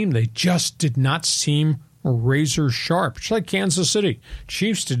a team, they just did not seem razor sharp. It's like Kansas City.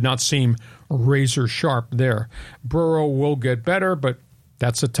 Chiefs did not seem razor sharp there. Burrow will get better, but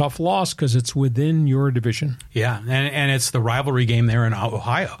that's a tough loss because it's within your division. Yeah, and it's the rivalry game there in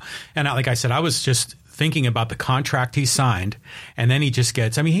Ohio. And like I said, I was just thinking about the contract he signed, and then he just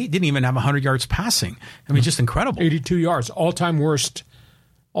gets, I mean, he didn't even have 100 yards passing. I mean, just incredible. 82 yards, all-time worst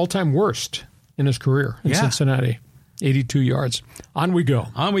in his career in Cincinnati. 82 yards. On we go.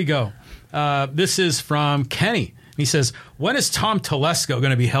 This is from Kenny. He says, when is Tom Telesco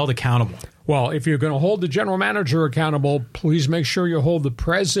going to be held accountable? Well, if you're going to hold the general manager accountable, please make sure you hold the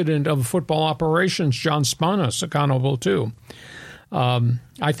president of football operations, John Spanos, accountable too.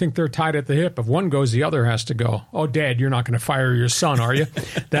 I think they're tied at the hip. If one goes, the other has to go. Oh, Dad, you're not going to fire your son, are you?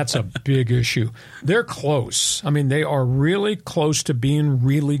 That's a big issue. They're close. I mean, they are really close to being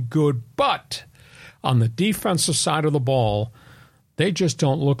really good. But on the defensive side of the ball, they just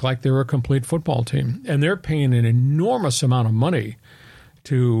don't look like they're a complete football team. And they're paying an enormous amount of money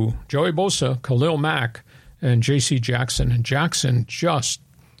to Joey Bosa, Khalil Mack, and J.C. Jackson. And Jackson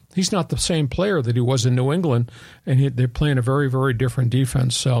he's not the same player that he was in New England, and they're playing a very, very different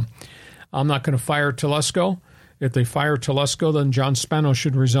defense. So I'm not going to fire Telesco. If they fire Telesco, then John Spanos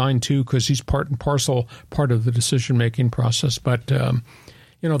should resign too, because he's part and parcel part of the decision-making process. But,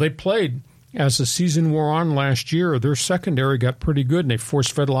 they played as the season wore on last year. Their secondary got pretty good, and they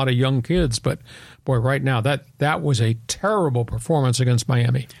force-fed a lot of young kids. But, boy, right now, that was a terrible performance against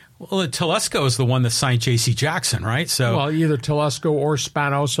Miami. Well, Telesco is the one that signed J.C. Jackson, right? Well, either Telesco or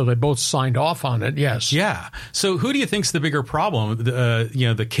Spanos, so they both signed off on it, yes. Yeah. So who do you think's the bigger problem?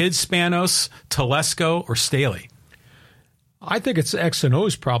 The kid Spanos, Telesco, or Staley? I think it's X and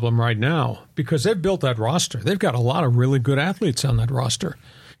O's problem right now because they've built that roster. They've got a lot of really good athletes on that roster.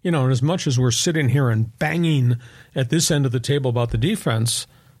 And as much as we're sitting here and banging at this end of the table about the defense,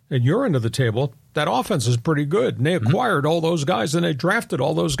 at your end of the table, that offense is pretty good. And they acquired all those guys, and they drafted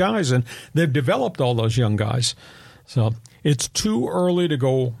all those guys, and they've developed all those young guys. So it's too early to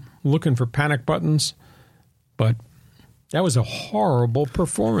go looking for panic buttons, but that was a horrible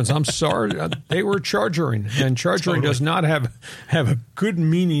performance. I'm sorry. They were chargering, and chargering does not have a good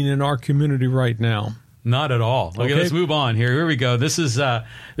meaning in our community right now. Not at all. Okay, let's move on here. Here we go. This is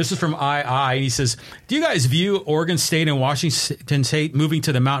from II. He says, do you guys view Oregon State and Washington State moving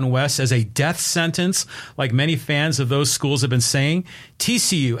to the Mountain West as a death sentence, like many fans of those schools have been saying?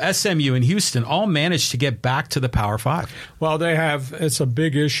 TCU, SMU, and Houston all managed to get back to the Power Five. Well, they have. It's a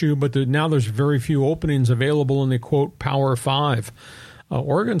big issue, but now there's very few openings available in the, quote, Power Five.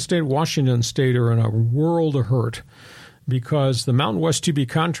 Oregon State, Washington State are in a world of hurt, because the Mountain West TV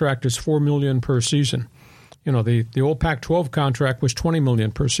contract is $4 million per season. The old Pac-12 contract was $20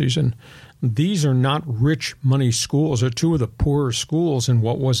 million per season. These are not rich money schools. They're two of the poorer schools in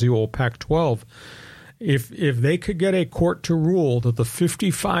what was the old Pac-12. If they could get a court to rule that the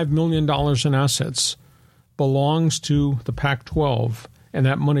 $55 million in assets belongs to the Pac-12 and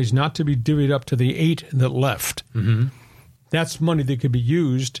that money's not to be divvied up to the 8 that left, that's money that could be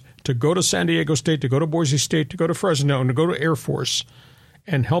used to go to San Diego State, to go to Boise State, to go to Fresno, and to go to Air Force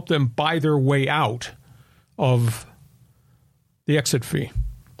and help them buy their way out of the exit fee.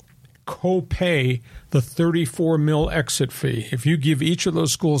 Co-pay the $34 million exit fee. If you give each of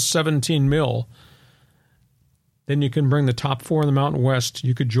those schools $17 million, then you can bring the top 4 in the Mountain West.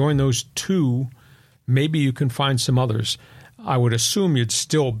 You could join those 2. Maybe you can find some others. I would assume you'd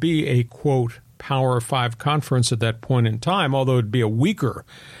still be a, quote, Power 5 conference at that point in time, although it'd be a weaker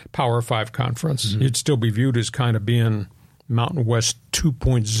Power 5 conference. You'd still be viewed as kind of being Mountain West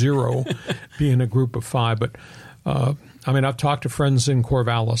 2.0, being a group of 5. But, I've talked to friends in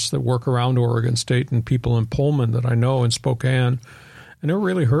Corvallis that work around Oregon State and people in Pullman that I know in Spokane, and they're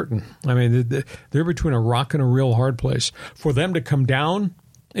really hurting. They're between a rock and a real hard place. For them to come down,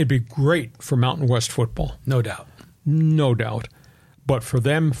 it'd be great for Mountain West football. No doubt. No doubt. But for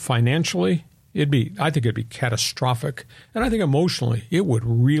them financially, I think it'd be catastrophic. And I think emotionally, it would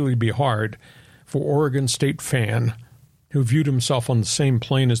really be hard for Oregon State fan who viewed himself on the same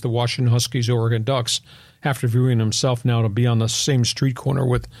plane as the Washington Huskies, Oregon Ducks, after viewing himself now to be on the same street corner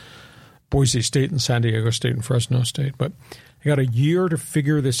with Boise State and San Diego State and Fresno State. But they got a year to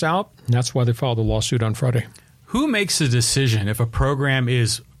figure this out, and that's why they filed a lawsuit on Friday. Who makes the decision if a program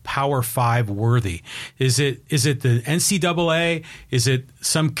is Power 5 worthy? Is it the NCAA? Is it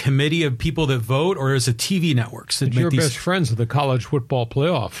some committee of people that vote, or is it TV networks that It's make your these? best friends of the college football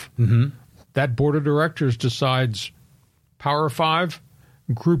playoff. Mm-hmm. That board of directors decides Power 5,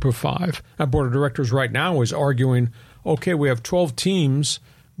 Group of 5. That board of directors right now is arguing, okay, we have 12 teams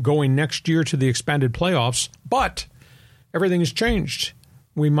going next year to the expanded playoffs, but everything has changed.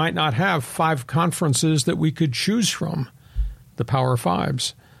 We might not have 5 conferences that we could choose from, the Power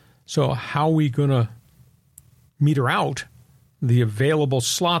 5s. So how are we going to meter out the available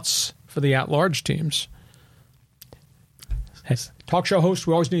slots for the at-large teams? As talk show host,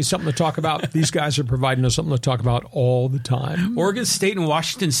 we always need something to talk about. These guys are providing us something to talk about all the time. Oregon State and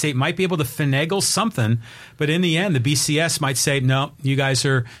Washington State might be able to finagle something, but in the end, the BCS might say, no, you guys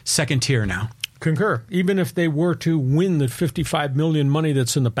are second tier now. Concur. Even if they were to win the $55 million money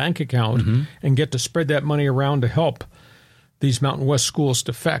that's in the bank account and get to spread that money around to help these Mountain West schools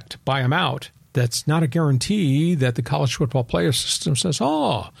defect, buy them out, that's not a guarantee that the college football player system says,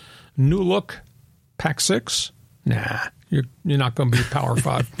 oh, new look, PAC-6? Nah, you're not going to be Power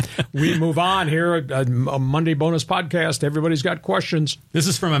 5. We move on here, a Monday bonus podcast. Everybody's got questions. This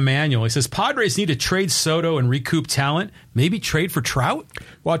is from Emmanuel. He says, Padres need to trade Soto and recoup talent, maybe trade for Trout?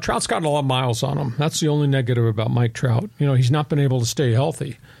 Well, Trout's got a lot of miles on him. That's the only negative about Mike Trout. You know, he's not been able to stay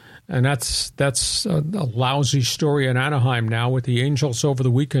healthy. And that's a lousy story in Anaheim now, with the Angels over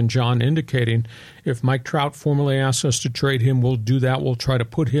the weekend, John, indicating if Mike Trout formally asks us to trade him, we'll do that. We'll try to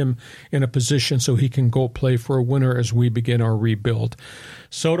put him in a position so he can go play for a winner as we begin our rebuild.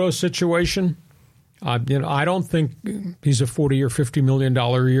 Soto's situation, I don't think he's a $40 or $50 million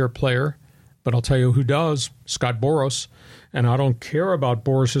a year player, but I'll tell you who does, Scott Boras. And I don't care about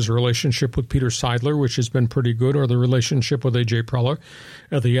Boras's relationship with Peter Seidler, which has been pretty good, or the relationship with A.J. Preller.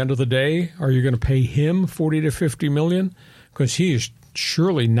 At the end of the day, are you going to pay him $40 to $50 million? Because he is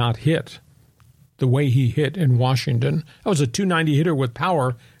surely not hit the way he hit in Washington. That was a .290 hitter with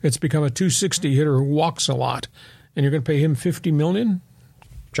power. It's become a .260 hitter who walks a lot. And you're going to pay him $50 million?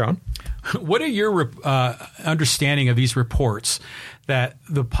 John? What are your understanding of these reports that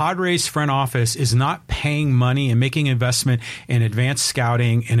the Padres front office is not paying money and making investment in advanced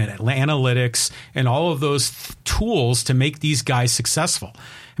scouting and in analytics and all of those tools to make these guys successful?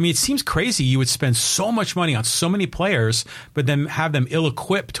 I mean, it seems crazy you would spend so much money on so many players, but then have them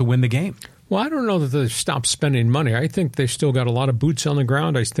ill-equipped to win the game. Well, I don't know that they've stopped spending money. I think they've still got a lot of boots on the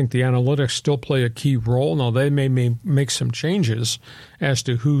ground. I think the analytics still play a key role. Now, they may make some changes as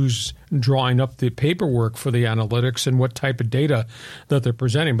to who's drawing up the paperwork for the analytics and what type of data that they're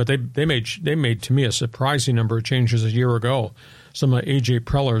presenting. But they made to me a surprising number of changes a year ago. Some of A.J.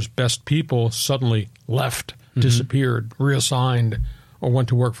 Preller's best people suddenly left, disappeared, reassigned, or went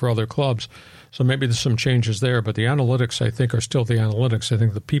to work for other clubs. So maybe there's some changes there, but the analytics, I think, are still the analytics. I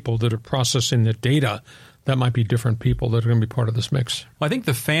think the people that are processing the data, that might be different people that are going to be part of this mix. Well, I think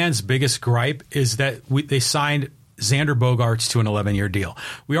the fans' biggest gripe is that they signed Xander Bogaerts to an 11-year deal.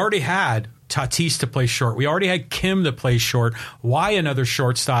 We already had Tatis to play short. We already had Kim to play short. Why another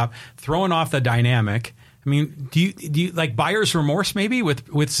shortstop? Throwing off the dynamic. I mean, do you like buyer's remorse maybe with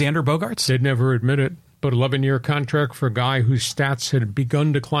Xander Bogaerts? They'd never admit it. But 11-year contract for a guy whose stats had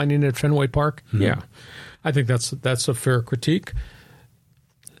begun declining at Fenway Park? Yeah. I think that's a fair critique.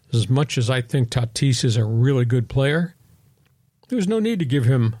 As much as I think Tatis is a really good player, there's no need to give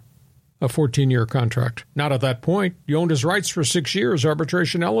him a 14-year contract. Not at that point. You owned his rights for 6 years,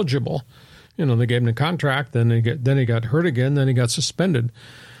 arbitration eligible. You know, they gave him the contract, then he got hurt again, then he got suspended.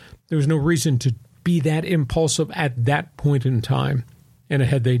 There was no reason to be that impulsive at that point in time. And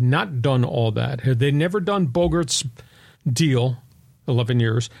had they not done all that, had they never done Bogaerts' deal, 11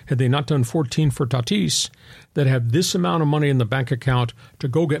 years, had they not done 14 for Tatis, that have this amount of money in the bank account to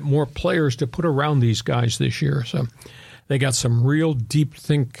go get more players to put around these guys this year. So they got some real deep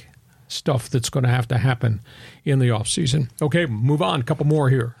think stuff that's going to have to happen in the offseason. Okay, move on. A couple more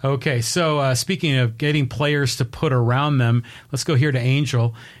here. Okay, so speaking of getting players to put around them, let's go here to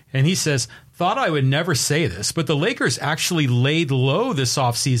Angel. And he says, thought I would never say this, but the Lakers actually laid low this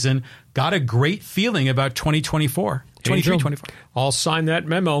offseason, got a great feeling about 2024. 23-24. I'll sign that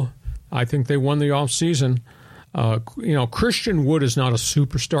memo. I think they won the offseason. Christian Wood is not a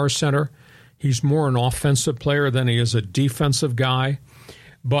superstar center. He's more an offensive player than he is a defensive guy.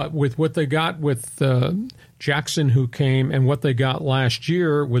 But with what they got with Jackson, who came, and what they got last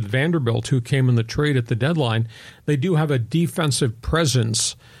year with Vanderbilt, who came in the trade at the deadline, they do have a defensive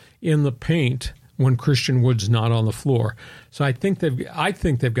presence in the paint when Christian Wood's not on the floor. So I think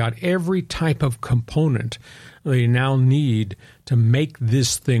they've got every type of component they now need to make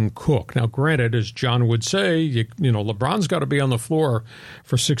this thing cook. Now, granted, as John would say, LeBron's got to be on the floor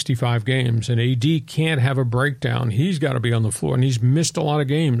for 65 games, and AD can't have a breakdown. He's got to be on the floor, and he's missed a lot of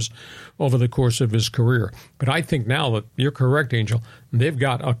games over the course of his career. But I think now that you're correct, Angel, they've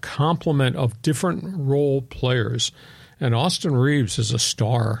got a complement of different role players. And Austin Reeves is a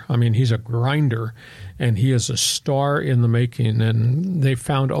star. I mean, he's a grinder, and he is a star in the making. And they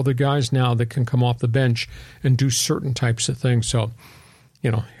found other guys now that can come off the bench and do certain types of things. So,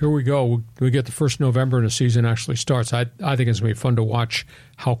 here we go. We get the first November and the season actually starts. I think it's going to be fun to watch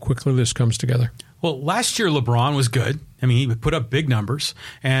how quickly this comes together. Well, last year LeBron was good. I mean, he put up big numbers.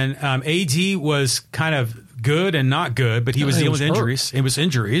 And AD was kind of good and not good, but he was dealing with injuries. It was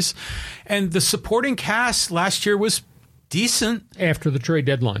injuries. And the supporting cast last year was decent. After the trade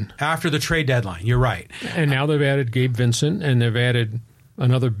deadline. You're right. And now they've added Gabe Vincent, and they've added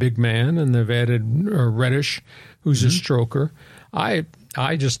another big man, and they've added Reddish, who's a stroker. I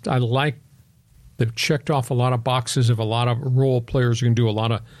like they've checked off a lot of boxes of a lot of role players who can do a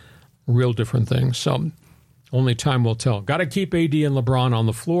lot of real different things. So only time will tell. Got to keep AD and LeBron on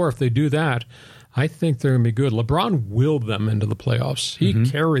the floor. If they do that, I think they're going to be good. LeBron willed them into the playoffs. He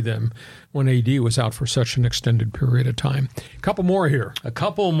carried them when AD was out for such an extended period of time. A couple more here.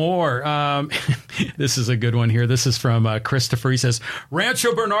 This is a good one here. This is from Christopher. He says,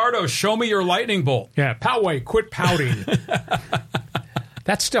 Rancho Bernardo, show me your lightning bolt. Yeah, Poway, quit pouting.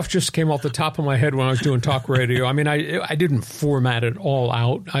 That stuff just came off the top of my head when I was doing talk radio. I mean, I didn't format it all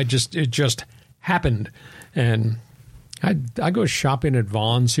out. It just happened. And I go shopping at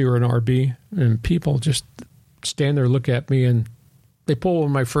Vaughn's here in RB, and people just stand there, look at me, and they pull one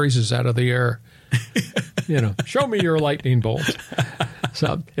of my phrases out of the air. Show me your lightning bolt.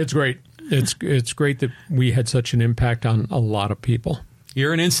 So it's great. It's great that we had such an impact on a lot of people.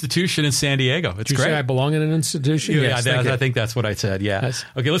 You're an institution in San Diego. It's Did you great. Say I belong in an institution? Yes, I think that's what I said. Yeah. Yes.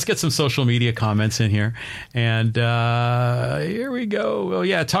 Okay, let's get some social media comments in here. And here we go. Oh,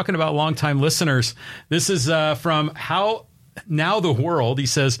 yeah, talking about longtime listeners. This is from How Now the World. He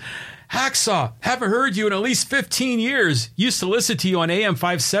says, Hacksaw, haven't heard you in at least 15 years. Used to listen to you on AM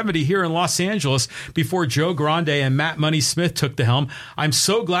 570 here in Los Angeles before Joe Grande and Matt Money Smith took the helm. I'm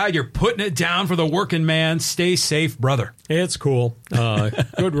so glad you're putting it down for the working man. Stay safe, brother. It's cool.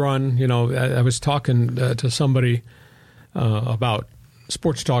 Good run. I was talking to somebody about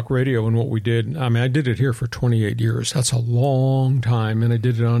sports talk radio and what we did. I mean, I did it here for 28 years. That's a long time, and I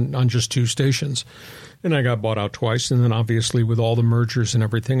did it on just 2 stations. And I got bought out twice. And then obviously with all the mergers and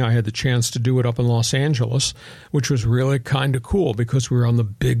everything, I had the chance to do it up in Los Angeles, which was really kind of cool because we were on the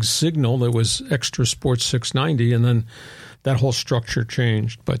big signal that was Extra Sports 690. And then that whole structure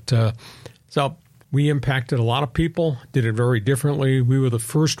changed. But so we impacted a lot of people, did it very differently. We were the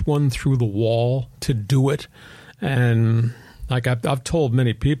first one through the wall to do it. And like I've told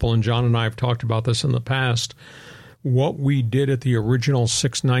many people, and John and I have talked about this in the past, what we did at the original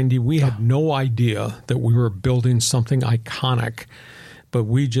 690, we had no idea that we were building something iconic, but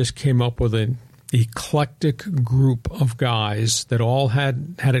we just came up with an eclectic group of guys that all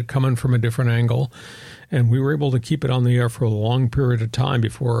had it coming from a different angle, and we were able to keep it on the air for a long period of time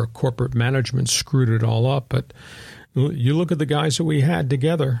before our corporate management screwed it all up. But you look at the guys that we had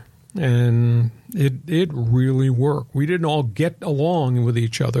together, and it really worked. We didn't all get along with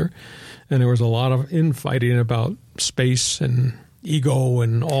each other, and there was a lot of infighting about space and ego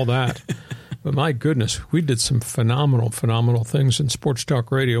and all that. But my goodness, we did some phenomenal things in sports talk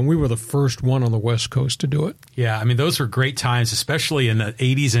radio, and we were the first one on the West Coast to do it. Yeah, I mean, those were great times, especially in the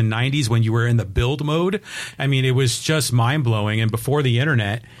 80s and 90s when you were in the build mode. I mean, it was just mind-blowing. And before the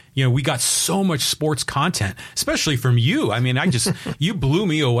internet, we got so much sports content, especially from you. I mean, you blew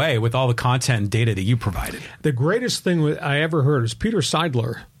me away with all the content and data that you provided. The greatest thing I ever heard is Peter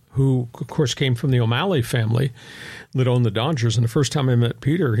Seidler, who, of course, came from the O'Malley family that owned the Dodgers. And the first time I met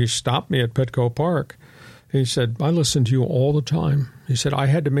Peter, he stopped me at Petco Park. He said, I listened to you all the time. He said, I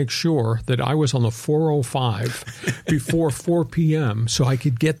had to make sure that I was on the 405 before 4 p.m. so I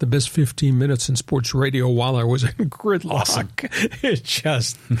could get the best 15 minutes in sports radio while I was in gridlock. Awesome.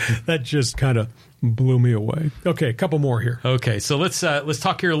 That just kind of blew me away. Okay, a couple more here. Okay, so let's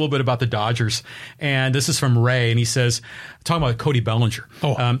talk here a little bit about the Dodgers. And this is from Ray, and he says, talking about Cody Bellinger.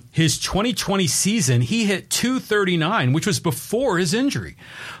 His 2020 season, he hit .239, which was before his injury.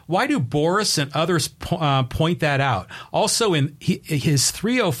 Why do Boris and others point that out? Also, in his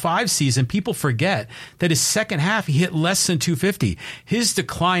 305 season, people forget that his second half, he hit less than .250. His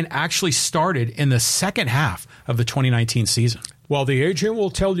decline actually started in the second half of the 2019 season. Well, the agent will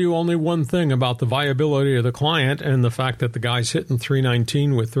tell you only one thing about the viability of the client and the fact that the guy's hitting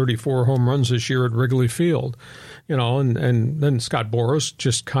 .319 with 34 home runs this year at Wrigley Field. And then Scott Boras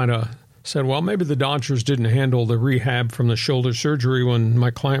just kind of said, well, maybe the Dodgers didn't handle the rehab from the shoulder surgery when my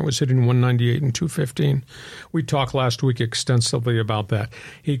client was hitting 198 and 215. We talked last week extensively about that.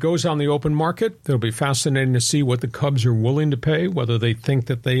 He goes on the open market. It'll be fascinating to see what the Cubs are willing to pay, whether they think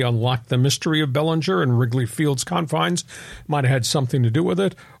that they unlocked the mystery of Bellinger and Wrigley Field's confines might have had something to do with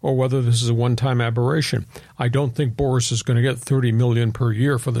it, or whether this is a one-time aberration. I don't think Boras is going to get $30 million per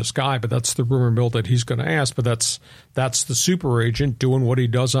year for this guy, but that's the rumor mill that he's going to ask. But that's the super agent doing what he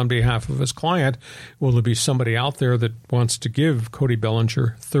does on behalf of his client. Will there be somebody out there that wants to give Cody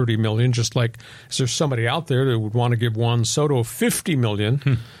Bellinger $30 million, just like is there somebody out there that would want to give Juan Soto $50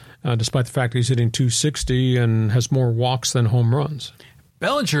 million, despite the fact that he's hitting .260 and has more walks than home runs?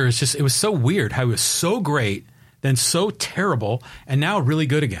 Bellinger is just, it was so weird how he was so great, then so terrible, and now really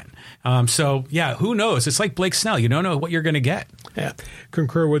good again. So, yeah, who knows? It's like Blake Snell. You don't know what you're going to get. Yeah,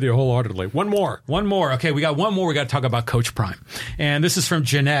 concur with you wholeheartedly. One more. Okay, we got one more. We got to talk about Coach Prime. And this is from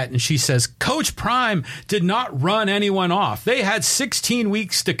Jeanette, and she says, Coach Prime did not run anyone off. They had 16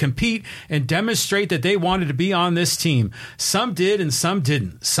 weeks to compete and demonstrate that they wanted to be on this team. Some did and some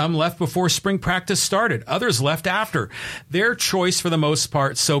didn't. Some left before spring practice started. Others left after. Their choice for the most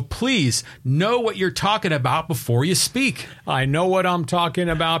part. So please know what you're talking about before you speak. I know what I'm talking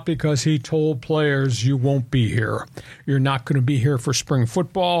about because he told players you won't be here. You're not going to be here for spring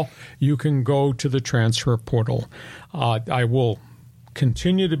football. You can go to the transfer portal. I will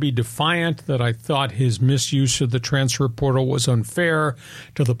continue to be defiant that I thought his misuse of the transfer portal was unfair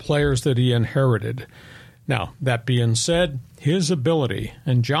to the players that he inherited. Now, that being said, his ability,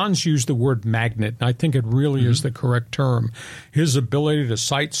 and John's used the word magnet, and I think it really is the correct term, his ability to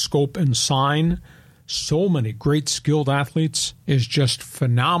sight, scope, and sign so many great skilled athletes is just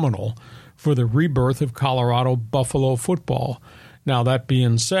phenomenal for the rebirth of Colorado Buffalo football. Now, that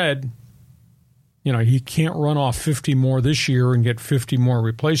being said, he can't run off 50 more this year and get 50 more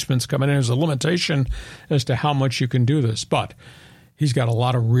replacements coming in. There's a limitation as to how much you can do this, but he's got a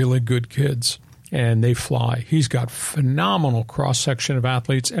lot of really good kids, and they fly. He's got phenomenal cross-section of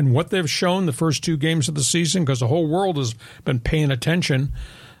athletes, and what they've shown the first 2 games of the season, because the whole world has been paying attention,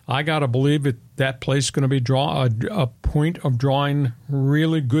 I got to believe that place is going to be a point of drawing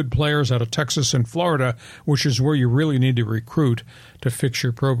really good players out of Texas and Florida, which is where you really need to recruit to fix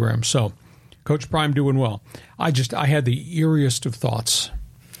your program. So, Coach Prime doing well. I had the eeriest of thoughts.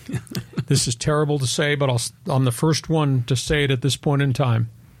 This is terrible to say, but I'm the first one to say it at this point in time.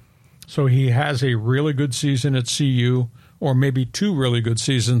 So he has a really good season at CU, or maybe 2 really good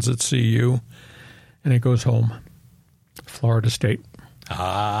seasons at CU, and it goes home. Florida State.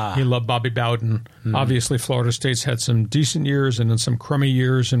 He loved Bobby Bowden. Obviously, Florida State's had some decent years and then some crummy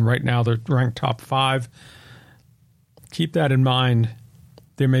years, and right now they're ranked top 5. Keep that in mind.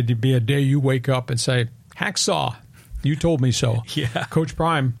 There may be a day you wake up and say, Hacksaw, you told me so. Yeah. Coach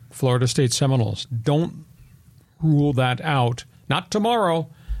Prime, Florida State Seminoles. Don't rule that out. Not tomorrow.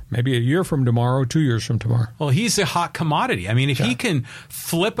 Maybe a year from tomorrow, 2 years from tomorrow. Well, he's a hot commodity. I mean, if he can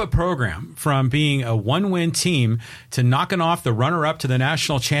flip a program from being a one-win team to knocking off the runner-up to the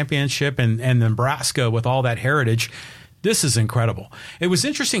national championship and Nebraska with all that heritage, this is incredible. It was an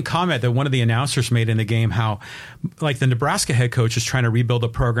interesting comment that one of the announcers made in the game, how like the Nebraska head coach is trying to rebuild the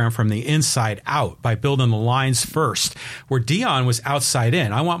program from the inside out by building the lines first, where Dion was outside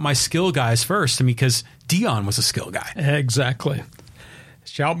in. I want my skill guys first, because Dion was a skill guy. Exactly.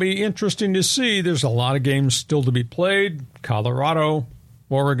 Shall be interesting to see. There's a lot of games still to be played. Colorado,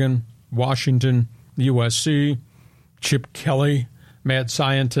 Oregon, Washington, USC, Chip Kelly, mad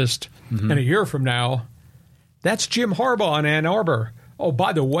scientist. And a year from now, that's Jim Harbaugh in Ann Arbor. Oh,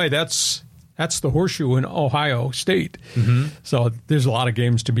 by the way, that's the Horseshoe in Ohio State. So there's a lot of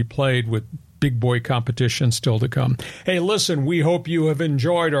games to be played with big boy competition still to come. Hey, listen, we hope you have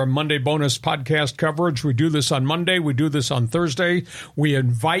enjoyed our Monday bonus podcast coverage. We do this on Monday. We do this on Thursday. We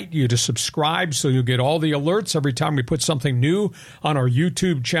invite you to subscribe so you'll get all the alerts every time we put something new on our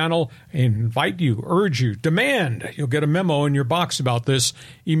YouTube channel. Invite you, urge you, demand. You'll get a memo in your box about this.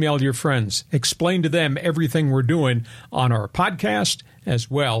 Email your friends. Explain to them everything we're doing on our podcast as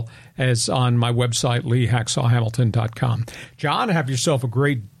well as on my website, LeeHacksawHamilton.com. John, have yourself a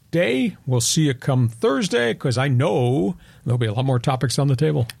great day. We'll see you come Thursday, because I know there'll be a lot more topics on the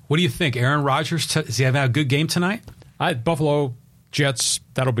table. What do you think? Aaron Rodgers, does he have a good game tonight? Buffalo Jets,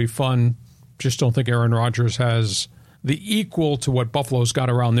 that'll be fun. Just don't think Aaron Rodgers has the equal to what Buffalo's got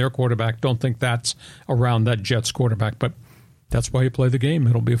around their quarterback. Don't think that's around that Jets quarterback, but That's why you play the game.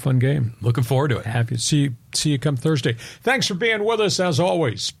 It'll be a fun game. Looking forward to it. Happy to see you come Thursday. Thanks for being with us, as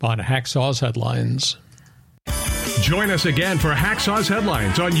always, on Hacksaw's Headlines. Join us again for Hacksaw's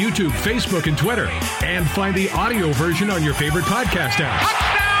Headlines on YouTube, Facebook, and Twitter. And find the audio version on your favorite podcast apps.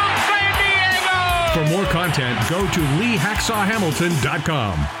 Touchdown, San Diego! For more content, go to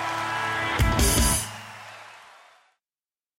LeeHacksawHamilton.com.